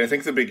 Yeah, I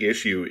think the big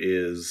issue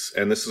is,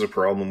 and this is a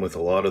problem with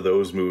a lot of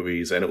those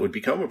movies, and it would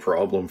become a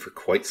problem for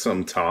quite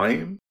some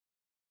time.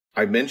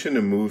 I mentioned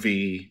a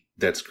movie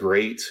that's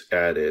great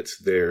at it.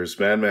 There's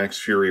Mad Max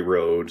Fury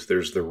Road,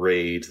 there's The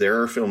Raid.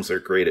 There are films that are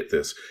great at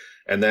this,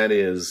 and that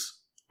is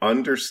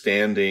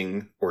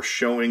understanding or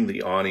showing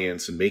the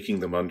audience and making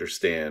them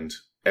understand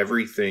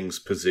everything's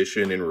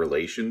position in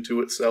relation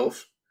to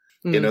itself.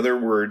 Mm. In other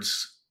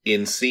words,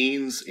 in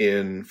scenes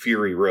in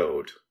Fury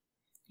Road,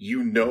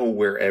 you know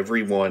where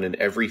everyone and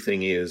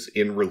everything is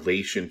in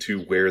relation to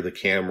where the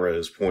camera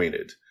is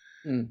pointed.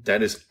 Mm.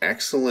 That is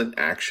excellent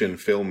action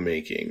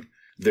filmmaking.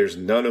 There's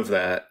none of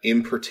that,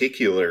 in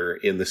particular,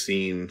 in the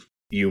scene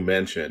you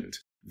mentioned.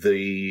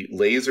 The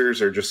lasers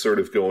are just sort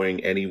of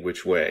going any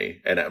which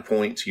way, and at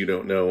points you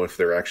don't know if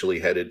they're actually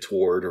headed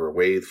toward or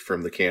away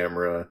from the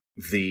camera.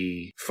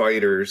 The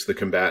fighters, the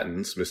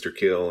combatants, Mr.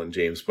 Kill and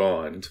James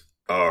Bond,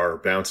 are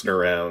bouncing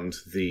around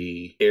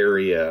the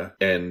area,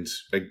 and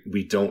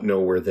we don't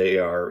know where they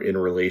are in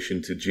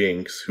relation to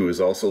Jinx, who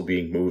is also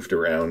being moved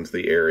around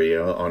the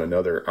area on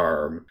another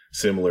arm,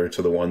 similar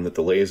to the one that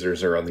the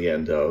lasers are on the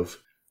end of.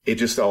 It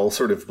just all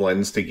sort of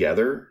blends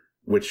together,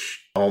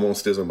 which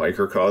almost is a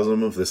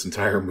microcosm of this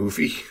entire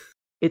movie.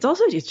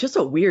 It's just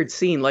a weird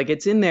scene. Like,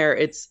 it's in there.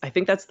 I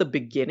think that's the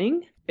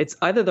beginning. It's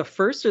either the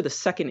first or the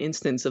second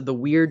instance of the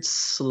weird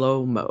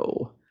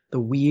slow-mo. The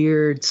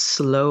weird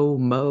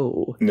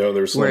slow-mo. No,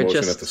 there's slow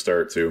motion at the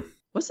start, too.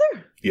 Was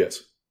there?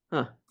 Yes.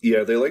 Huh.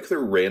 Yeah, they like their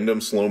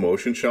random slow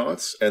motion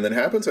shots, and that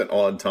happens at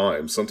odd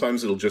times.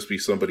 Sometimes it'll just be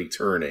somebody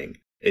turning,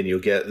 and you'll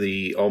get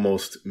the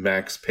almost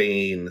Max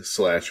Payne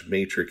 /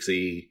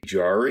 Matrix-y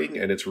jarring,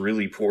 and it's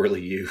really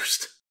poorly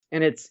used.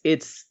 And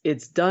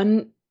it's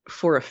done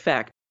for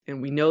effect,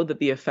 and we know that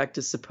the effect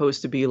is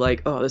supposed to be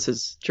like, oh, this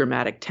is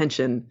dramatic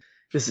tension.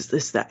 This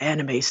is the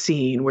anime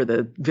scene where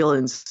the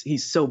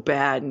he's so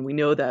bad, and we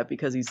know that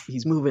because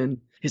he's moving,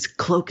 his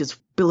cloak is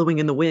billowing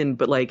in the wind,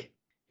 but like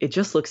it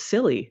just looks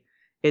silly.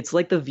 It's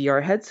like the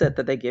VR headset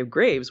that they gave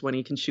Graves when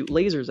he can shoot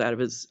lasers out of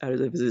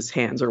his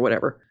hands or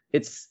whatever.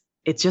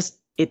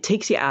 It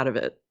takes you out of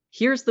it.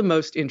 Here's the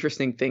most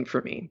interesting thing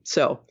for me.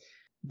 So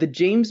the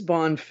James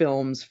Bond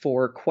films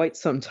for quite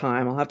some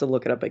time, I'll have to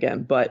look it up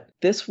again, but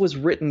this was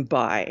written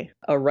by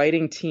a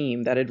writing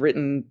team that had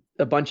written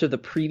a bunch of the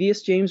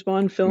previous James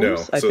Bond films. No,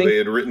 I think they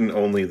had written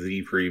only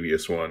the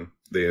previous one.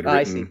 They had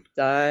written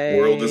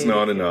World Is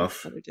Not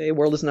Enough.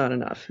 World Is Not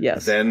Enough,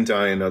 yes. Then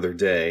Die Another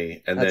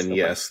Day. And then,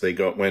 yes, they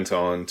went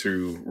on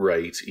to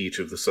write each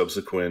of the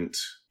subsequent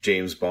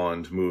James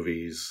Bond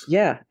movies.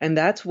 Yeah, and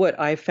that's what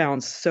I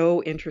found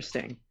so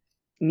interesting.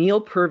 Neil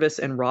Purvis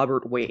and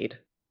Robert Wade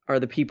are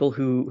the people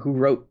who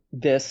wrote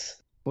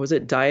this. What was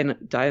it? Die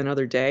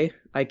Another Day?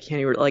 I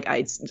can't even...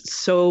 it's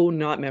so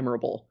not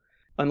memorable.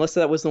 Unless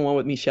that was the one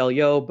with Michelle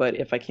Yeoh, but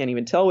if I can't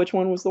even tell which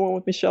one was the one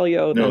with Michelle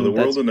Yeoh... No, The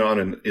World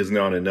Is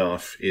Not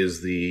Enough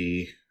is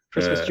the...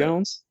 Christmas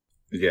Jones?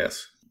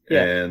 Yes.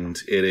 Yeah. And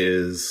it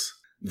is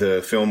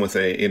the film with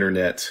an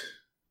internet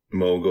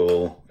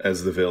mogul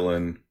as the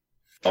villain.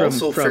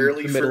 Also from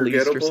fairly the Middle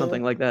forgettable. East or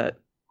something like that.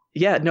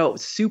 Yeah, no,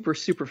 super,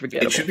 super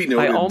forgettable. It should be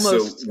noted,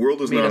 so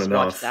World Is Not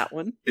Enough that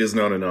one. Is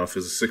Not Enough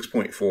is a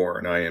 6.4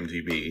 on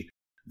IMDb.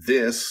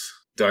 This...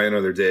 Die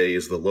Another Day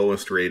is the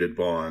lowest rated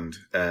Bond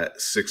at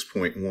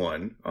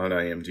 6.1 on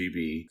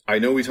IMDb. I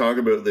know we talk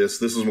about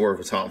this is more of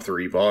a top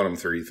 3, bottom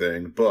 3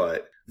 thing,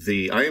 but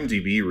the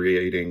IMDb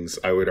ratings,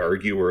 I would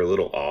argue, were a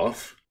little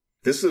off.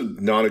 This is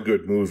not a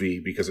good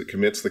movie because it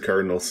commits the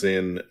cardinal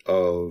sin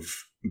of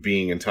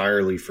being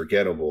entirely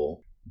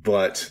forgettable,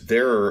 but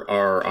there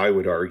are, I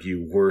would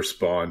argue, worse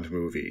Bond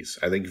movies.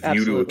 I think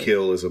View to a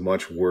Kill is a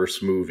much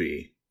worse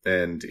movie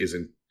and is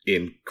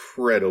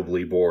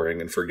incredibly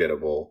boring and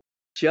forgettable.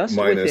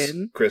 Minus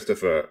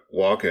Christopher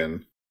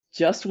Walken.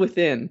 Just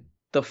within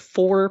the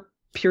 4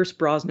 Pierce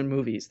Brosnan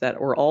movies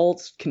that were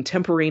all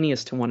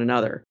contemporaneous to one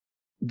another,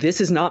 this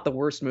is not the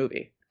worst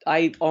movie.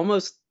 I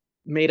almost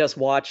made us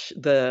watch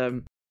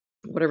the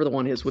whatever the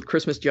one is with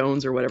Christmas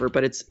Jones or whatever,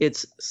 but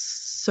it's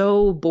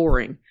so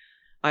boring.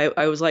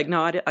 I was like,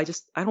 no, I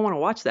don't want to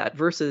watch that.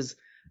 Versus,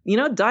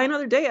 Die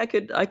Another Day. I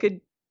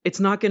could. It's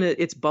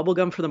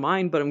bubblegum for the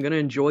mind, but I'm gonna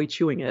enjoy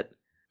chewing it.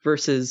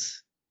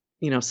 Versus,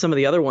 some of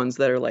the other ones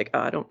that are like,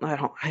 I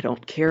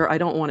don't care. I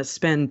don't want to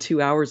spend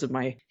 2 hours of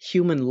my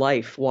human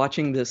life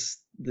watching this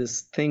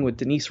thing with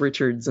Denise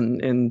Richards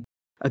and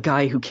a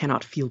guy who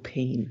cannot feel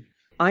pain.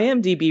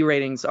 IMDb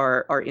ratings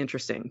are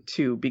interesting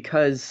too,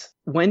 because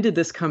when did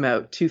this come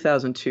out?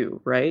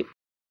 2002, right?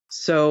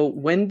 So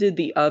when did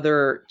the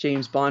other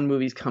James Bond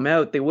movies come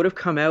out? They would have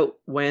come out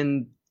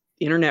when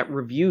internet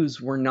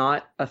reviews were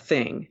not a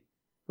thing,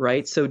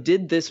 right? So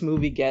did this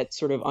movie get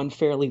sort of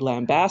unfairly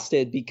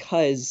lambasted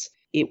because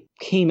it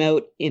came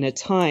out in a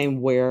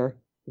time where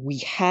we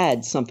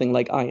had something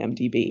like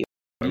IMDb?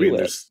 I mean,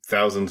 there's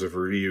thousands of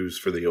reviews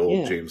for the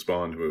old James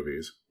Bond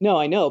movies. No,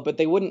 I know, but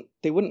they wouldn't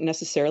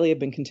necessarily have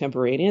been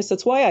contemporaneous.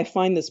 That's why I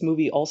find this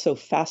movie also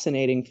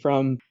fascinating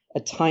from a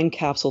time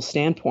capsule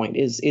standpoint.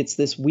 It's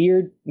this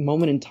weird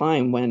moment in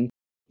time when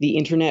the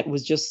internet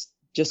was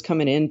just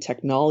coming in,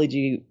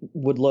 technology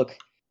would look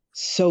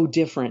so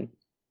different,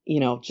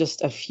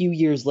 just a few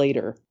years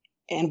later.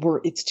 And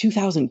it's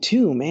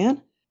 2002,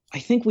 man. I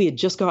think we had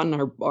just gotten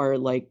our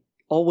like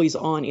always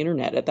on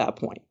internet at that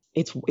point.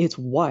 It's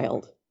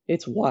wild.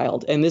 It's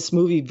wild. And this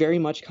movie very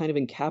much kind of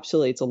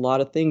encapsulates a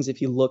lot of things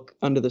if you look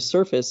under the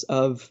surface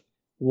of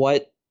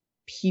what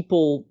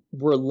people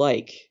were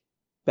like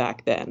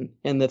back then,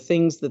 and the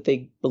things that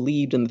they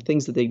believed and the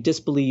things that they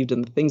disbelieved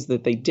and the things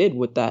that they did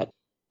with that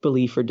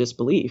belief or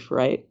disbelief,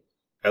 right?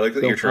 I like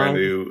that you're trying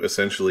to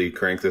essentially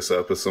crank this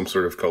up as some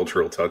sort of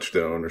cultural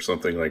touchstone or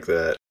something like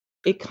that.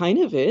 It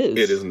kind of is.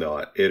 It is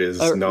not. It is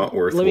not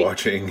worth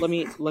watching. Let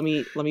me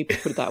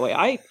put it that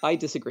way. I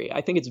disagree.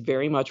 I think it's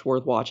very much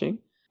worth watching.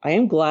 I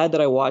am glad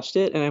that I watched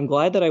it, and I'm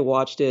glad that I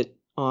watched it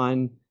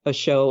on a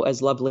show as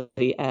lovely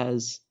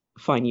as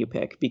Fine You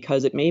Pick,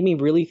 because it made me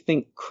really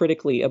think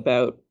critically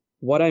about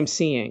what I'm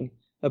seeing,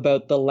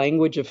 about the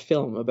language of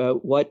film,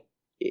 about what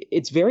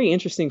it's very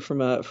interesting from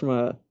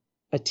a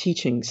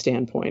teaching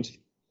standpoint.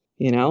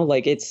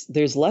 Like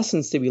there's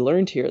lessons to be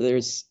learned here.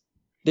 There's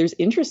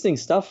interesting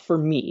stuff for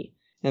me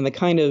and the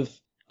kind of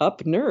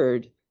up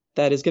nerd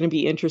that is going to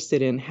be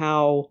interested in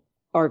how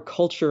our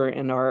culture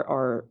and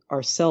our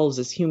ourselves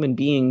as human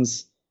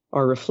beings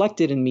are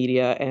reflected in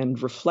media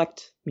and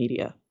reflect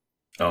media.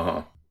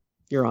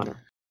 Your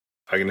Honor.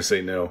 I'm going to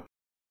say no.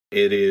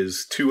 It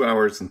is 2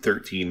 hours and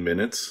 13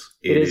 minutes.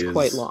 It is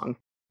quite long.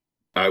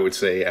 I would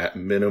say at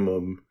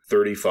minimum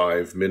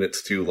 35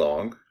 minutes too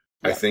long.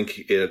 Yeah. I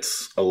think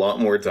it's a lot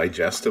more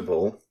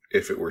digestible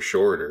if it were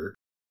shorter,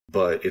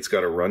 but it's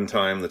got a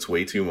runtime that's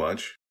way too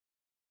much.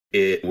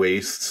 It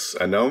wastes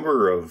a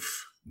number of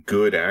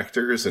good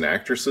actors and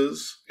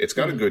actresses. It's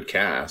got a good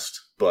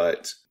cast,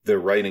 but the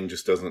writing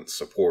just doesn't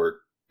support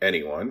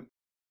anyone.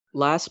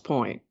 Last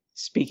point.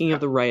 Speaking of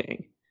the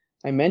writing,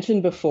 I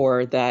mentioned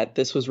before that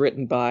this was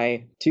written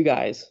by two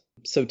guys.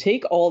 So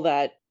take all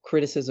that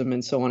criticism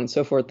and so on and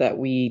so forth that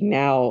we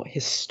now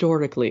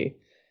historically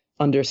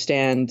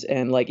understand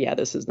and like, yeah,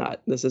 this is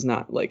not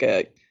like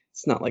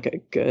it's not like a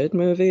good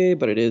movie,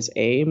 but it is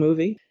a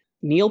movie.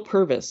 Neil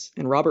Purvis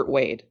and Robert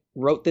Wade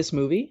wrote this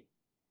movie.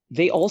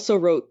 They also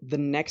wrote the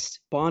next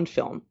Bond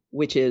film,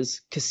 which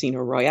is Casino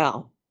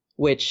Royale,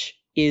 which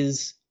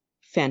is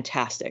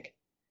fantastic.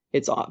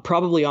 It's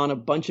probably on a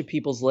bunch of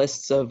people's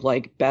lists of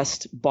like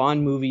best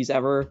Bond movies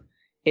ever.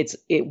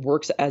 It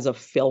works as a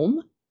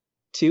film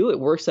too. It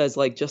works as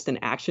like just an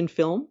action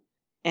film.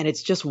 And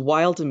it's just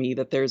wild to me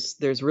that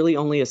there's really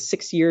only a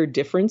 6-year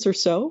difference or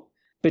so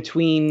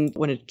between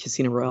when did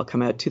Casino Royale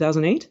come out?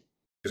 2008?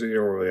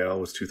 Casino Royale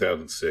was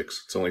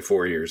 2006. It's only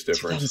 4 years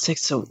difference.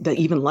 2006, so that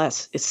even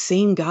less. It's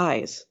same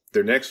guys.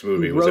 Their next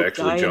movie was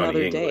actually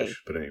Johnny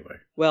English, but anyway.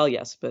 Well,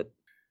 yes, but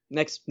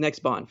next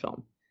Bond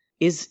film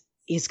is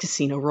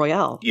Casino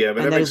Royale. Yeah,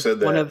 but having said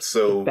that, one of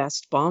the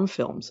best Bond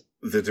films.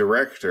 The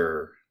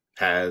director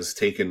has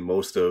taken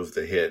most of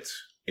the hit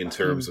in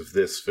terms of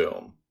this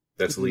film.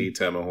 That's Lee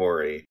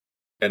Tamahori.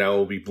 And I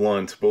will be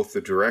blunt, both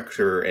the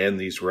director and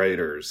these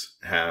writers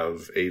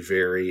have a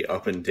very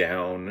up and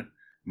down,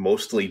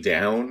 mostly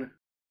down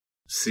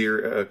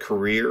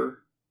career.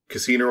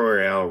 Casino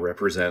Royale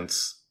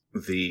represents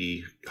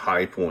the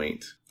high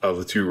point of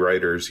the two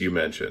writers you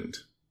mentioned,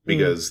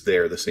 because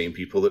they're the same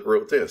people that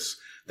wrote this.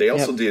 They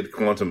also did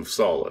Quantum of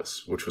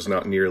Solace, which was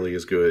not nearly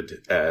as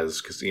good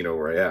as Casino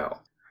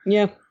Royale.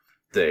 Yeah.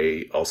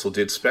 They also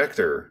did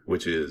Spectre,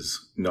 which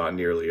is not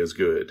nearly as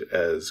good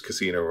as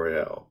Casino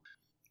Royale.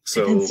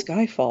 So, and then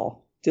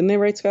Skyfall. Didn't they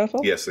write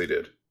Skyfall? Yes, they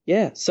did.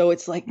 Yeah, so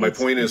it's like... My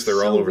point is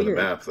they're all over the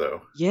map,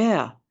 though.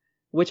 Yeah,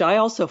 which I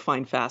also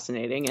find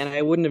fascinating, and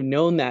I wouldn't have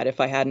known that if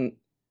I hadn't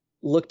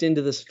looked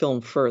into this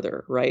film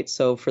further, right?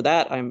 So for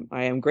that,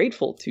 I am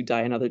grateful to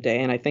Die Another Day,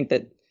 and I think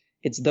that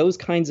it's those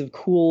kinds of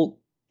cool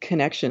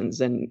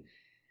connections, and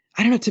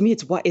I don't know, to me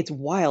it's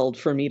wild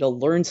for me to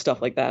learn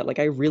stuff like that. Like,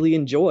 I really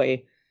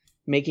enjoy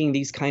making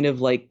these kind of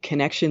like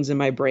connections in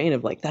my brain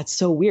of like, that's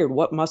so weird.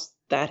 What must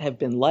that have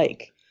been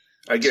like?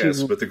 I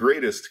guess, but the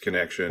greatest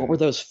connection... What were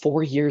those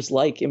 4 years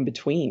like in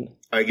between?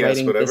 I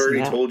guess, but I've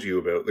already told you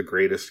about the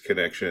greatest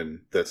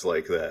connection that's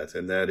like that,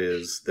 and that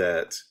is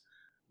that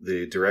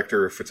the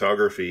director of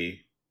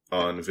photography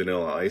on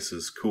Vanilla Ice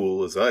is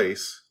Cool as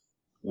Ice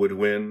would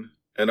win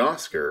an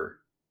Oscar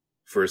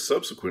for his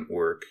subsequent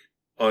work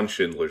on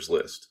Schindler's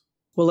List.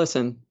 Well,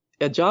 listen,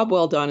 a job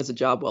well done is a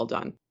job well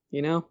done,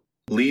 you know?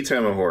 Lee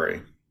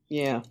Tamahori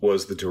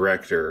was the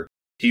director.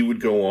 He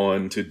would go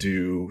on to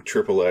do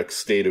XXX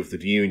State of the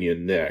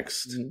Union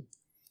next. Mm-hmm.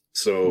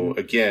 So,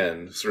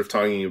 again, sort of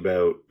talking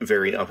about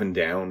very up and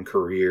down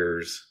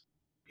careers.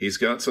 He's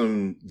got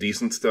some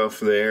decent stuff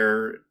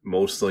there,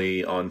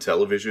 mostly on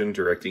television,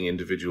 directing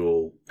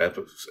individual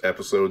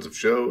episodes of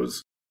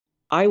shows.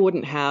 I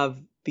wouldn't have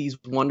these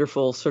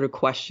wonderful sort of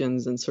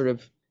questions and sort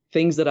of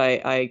things that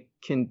I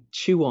can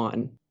chew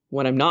on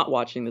when I'm not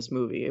watching this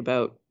movie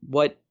about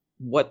what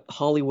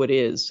Hollywood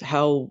is,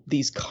 how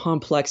these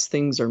complex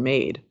things are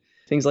made.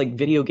 Things like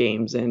video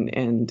games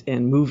and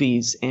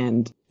movies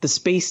and the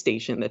space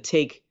station that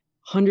take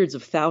hundreds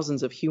of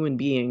thousands of human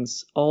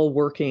beings all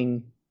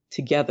working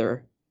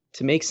together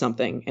to make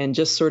something. And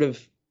just sort of,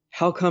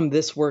 how come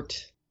this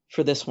worked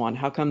for this one?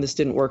 How come this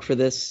didn't work for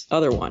this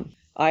other one?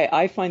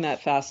 I find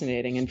that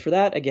fascinating. And for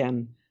that,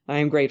 again, I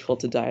am grateful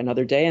to Die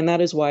Another Day. And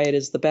that is why it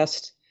is the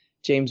best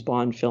James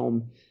Bond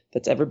film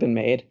that's ever been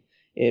made.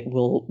 It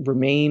will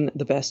remain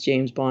the best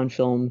James Bond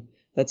film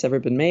that's ever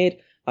been made.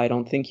 I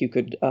don't think you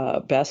could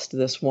best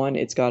this one.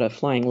 It's got a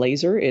flying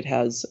laser. It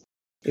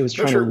was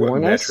trying to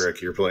warn us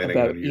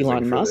about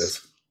Elon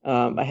Musk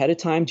ahead of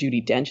time.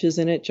 Judi Dench is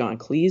in it. John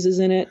Cleese is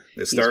in it.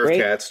 The star of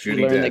Cats,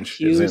 Judi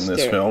Dench, is in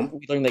this film.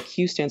 We learned that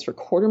Q stands for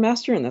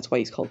quartermaster, and that's why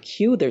he's called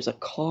Q. There's a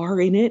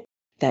car in it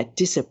that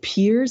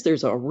disappears.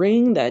 There's a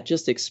ring that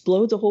just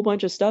explodes a whole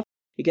bunch of stuff.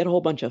 You get a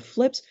whole bunch of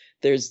flips.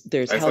 There's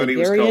Halle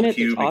Berry in it.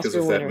 Q because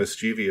of that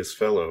mischievous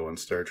fellow on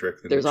Star Trek.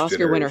 There's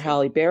Oscar winner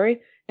Halle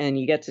Berry. And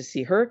you get to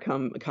see her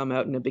come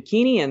out in a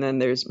bikini. And then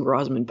there's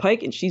Rosamund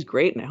Pike, and she's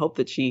great. And I hope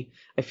that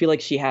I feel like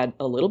she had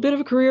a little bit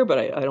of a career, but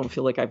I don't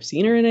feel like I've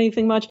seen her in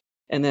anything much.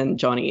 And then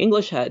Johnny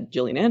English had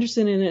Gillian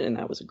Anderson in it, and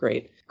that was a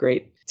great,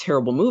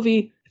 terrible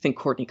movie. I think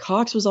Courtney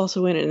Cox was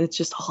also in it, and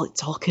it's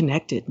all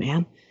connected,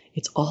 man.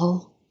 It's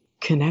all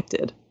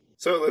connected.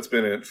 So that's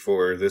been it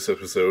for this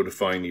episode of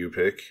Fine You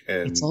Pick,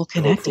 and it's all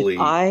connected. Hopefully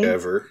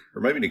ever,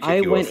 or maybe to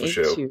kick you off the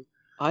show.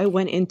 I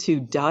went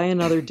into Die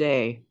Another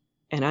Day,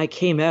 and I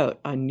came out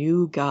a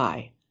new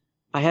guy.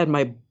 I had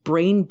my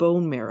brain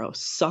bone marrow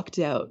sucked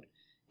out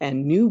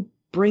and new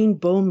brain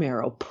bone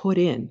marrow put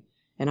in.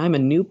 And I'm a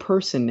new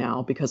person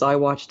now because I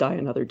watched Die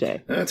Another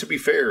Day. To be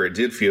fair, it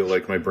did feel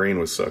like my brain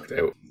was sucked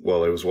out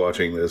while I was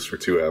watching this for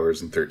 2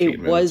 hours and 13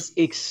 minutes. It was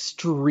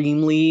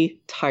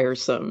extremely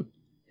tiresome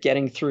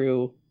getting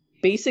through.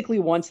 Basically,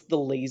 once the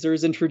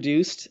laser's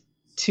introduced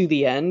to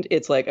the end,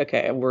 it's like,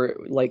 okay,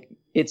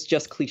 it's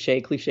just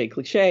cliche.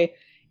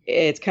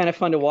 It's kind of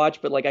fun to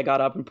watch, but I got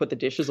up and put the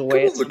dishes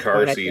away. A couple of the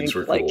car scenes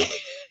were cool.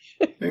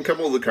 And a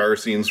couple of the car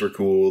scenes were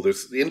cool.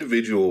 There's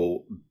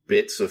individual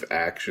bits of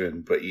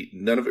action, but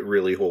none of it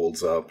really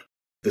holds up.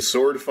 The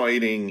sword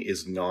fighting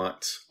is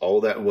not all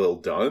that well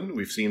done.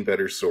 We've seen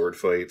better sword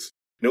fights.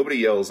 Nobody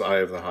yells Eye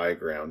of the High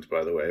Ground,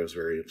 by the way. I was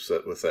very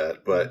upset with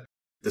that. But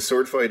the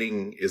sword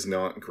fighting is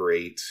not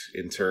great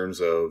in terms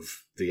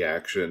of the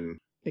action.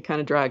 It kind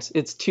of drags.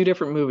 It's two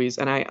different movies,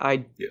 and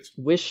I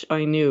wish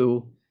I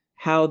knew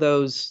how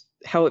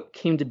it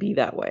came to be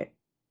that way.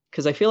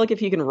 Because I feel like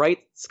if you can write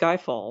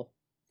Skyfall...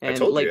 I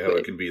told you how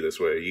it can be this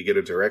way. You get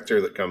a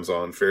director that comes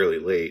on fairly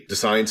late,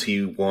 decides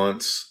he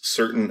wants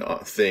certain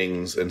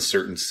things and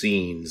certain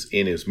scenes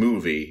in his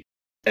movie,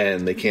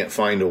 and they can't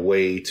find a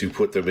way to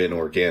put them in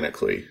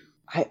organically.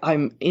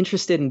 I'm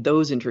interested in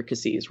those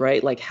intricacies,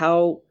 right? Like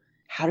how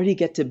did he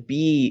get to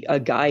be a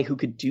guy who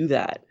could do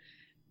that?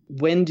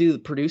 When do the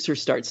producers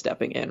start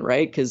stepping in,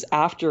 right? Because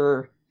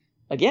after,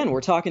 again,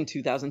 we're talking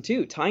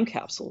 2002, time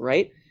capsule,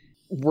 right?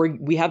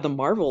 We have the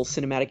Marvel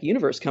Cinematic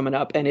Universe coming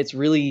up, and it's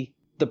really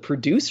the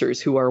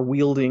producers who are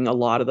wielding a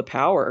lot of the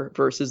power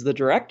versus the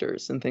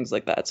directors and things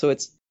like that. So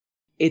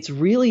it's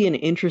really an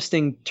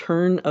interesting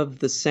turn of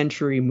the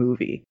century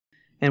movie.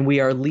 And we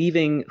are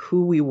leaving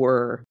who we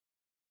were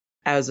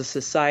as a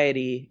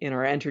society in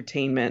our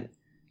entertainment,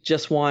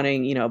 just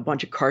wanting, a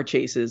bunch of car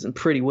chases and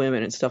pretty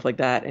women and stuff like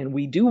that. And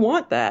we do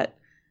want that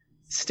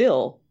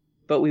still,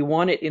 but we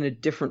want it in a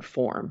different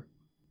form.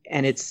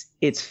 And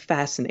it's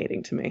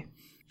fascinating to me.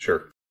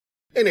 Sure.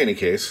 In any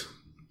case,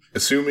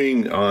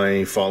 assuming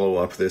I follow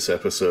up this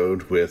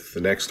episode with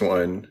the next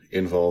one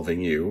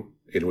involving you,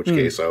 in which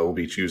case I will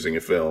be choosing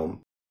a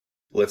film,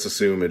 let's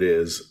assume it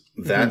is.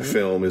 That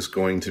film is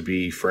going to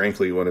be,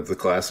 frankly, one of the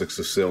classics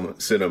of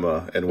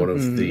cinema and one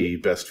of the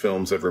best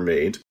films ever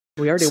made.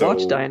 We already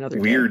watched Die Another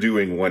Day. We're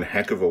doing one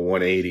heck of a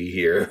 180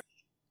 here.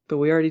 But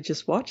we already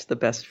just watched the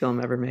best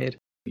film ever made.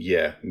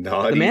 Yeah,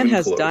 not even The man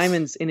has close.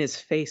 diamonds in his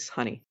face,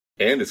 honey.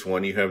 And it's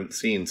one you haven't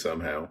seen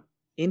somehow.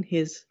 In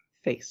his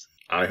face.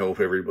 I hope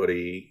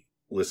everybody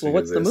listening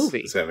to this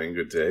is having a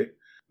good day.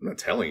 I'm not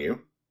telling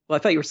you. Well, I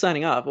thought you were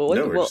signing off. Well,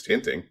 we're just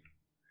hinting.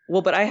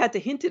 Well, but I had to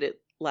hint at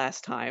it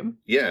last time.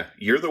 Yeah,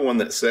 you're the one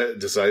that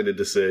decided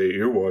to say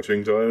you're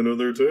watching Die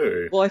Another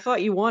Day. Well, I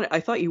thought you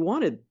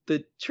wanted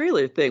the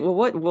trailer thing. Well,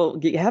 what? Well,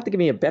 you have to give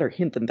me a better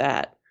hint than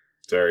that.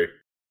 Sorry.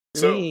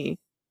 So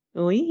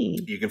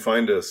you can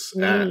find us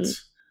at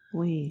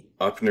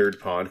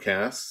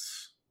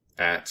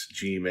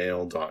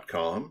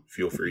upnerdpodcasts@gmail.com.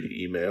 Feel free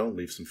to email,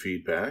 leave some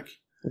feedback.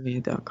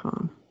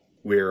 .com.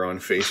 We're on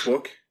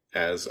Facebook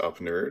as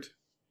UpNerd.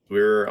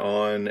 We're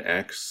on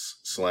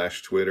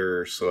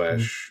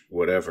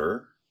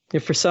X/Twitter/whatever.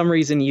 If for some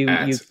reason you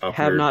have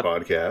not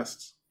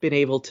Podcasts. been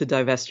able to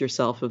divest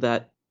yourself of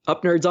that,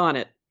 UpNerd's on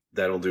it.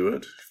 That'll do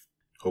it.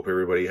 Hope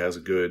everybody has a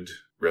good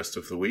rest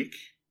of the week.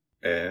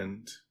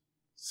 And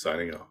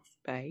signing off.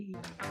 Bye.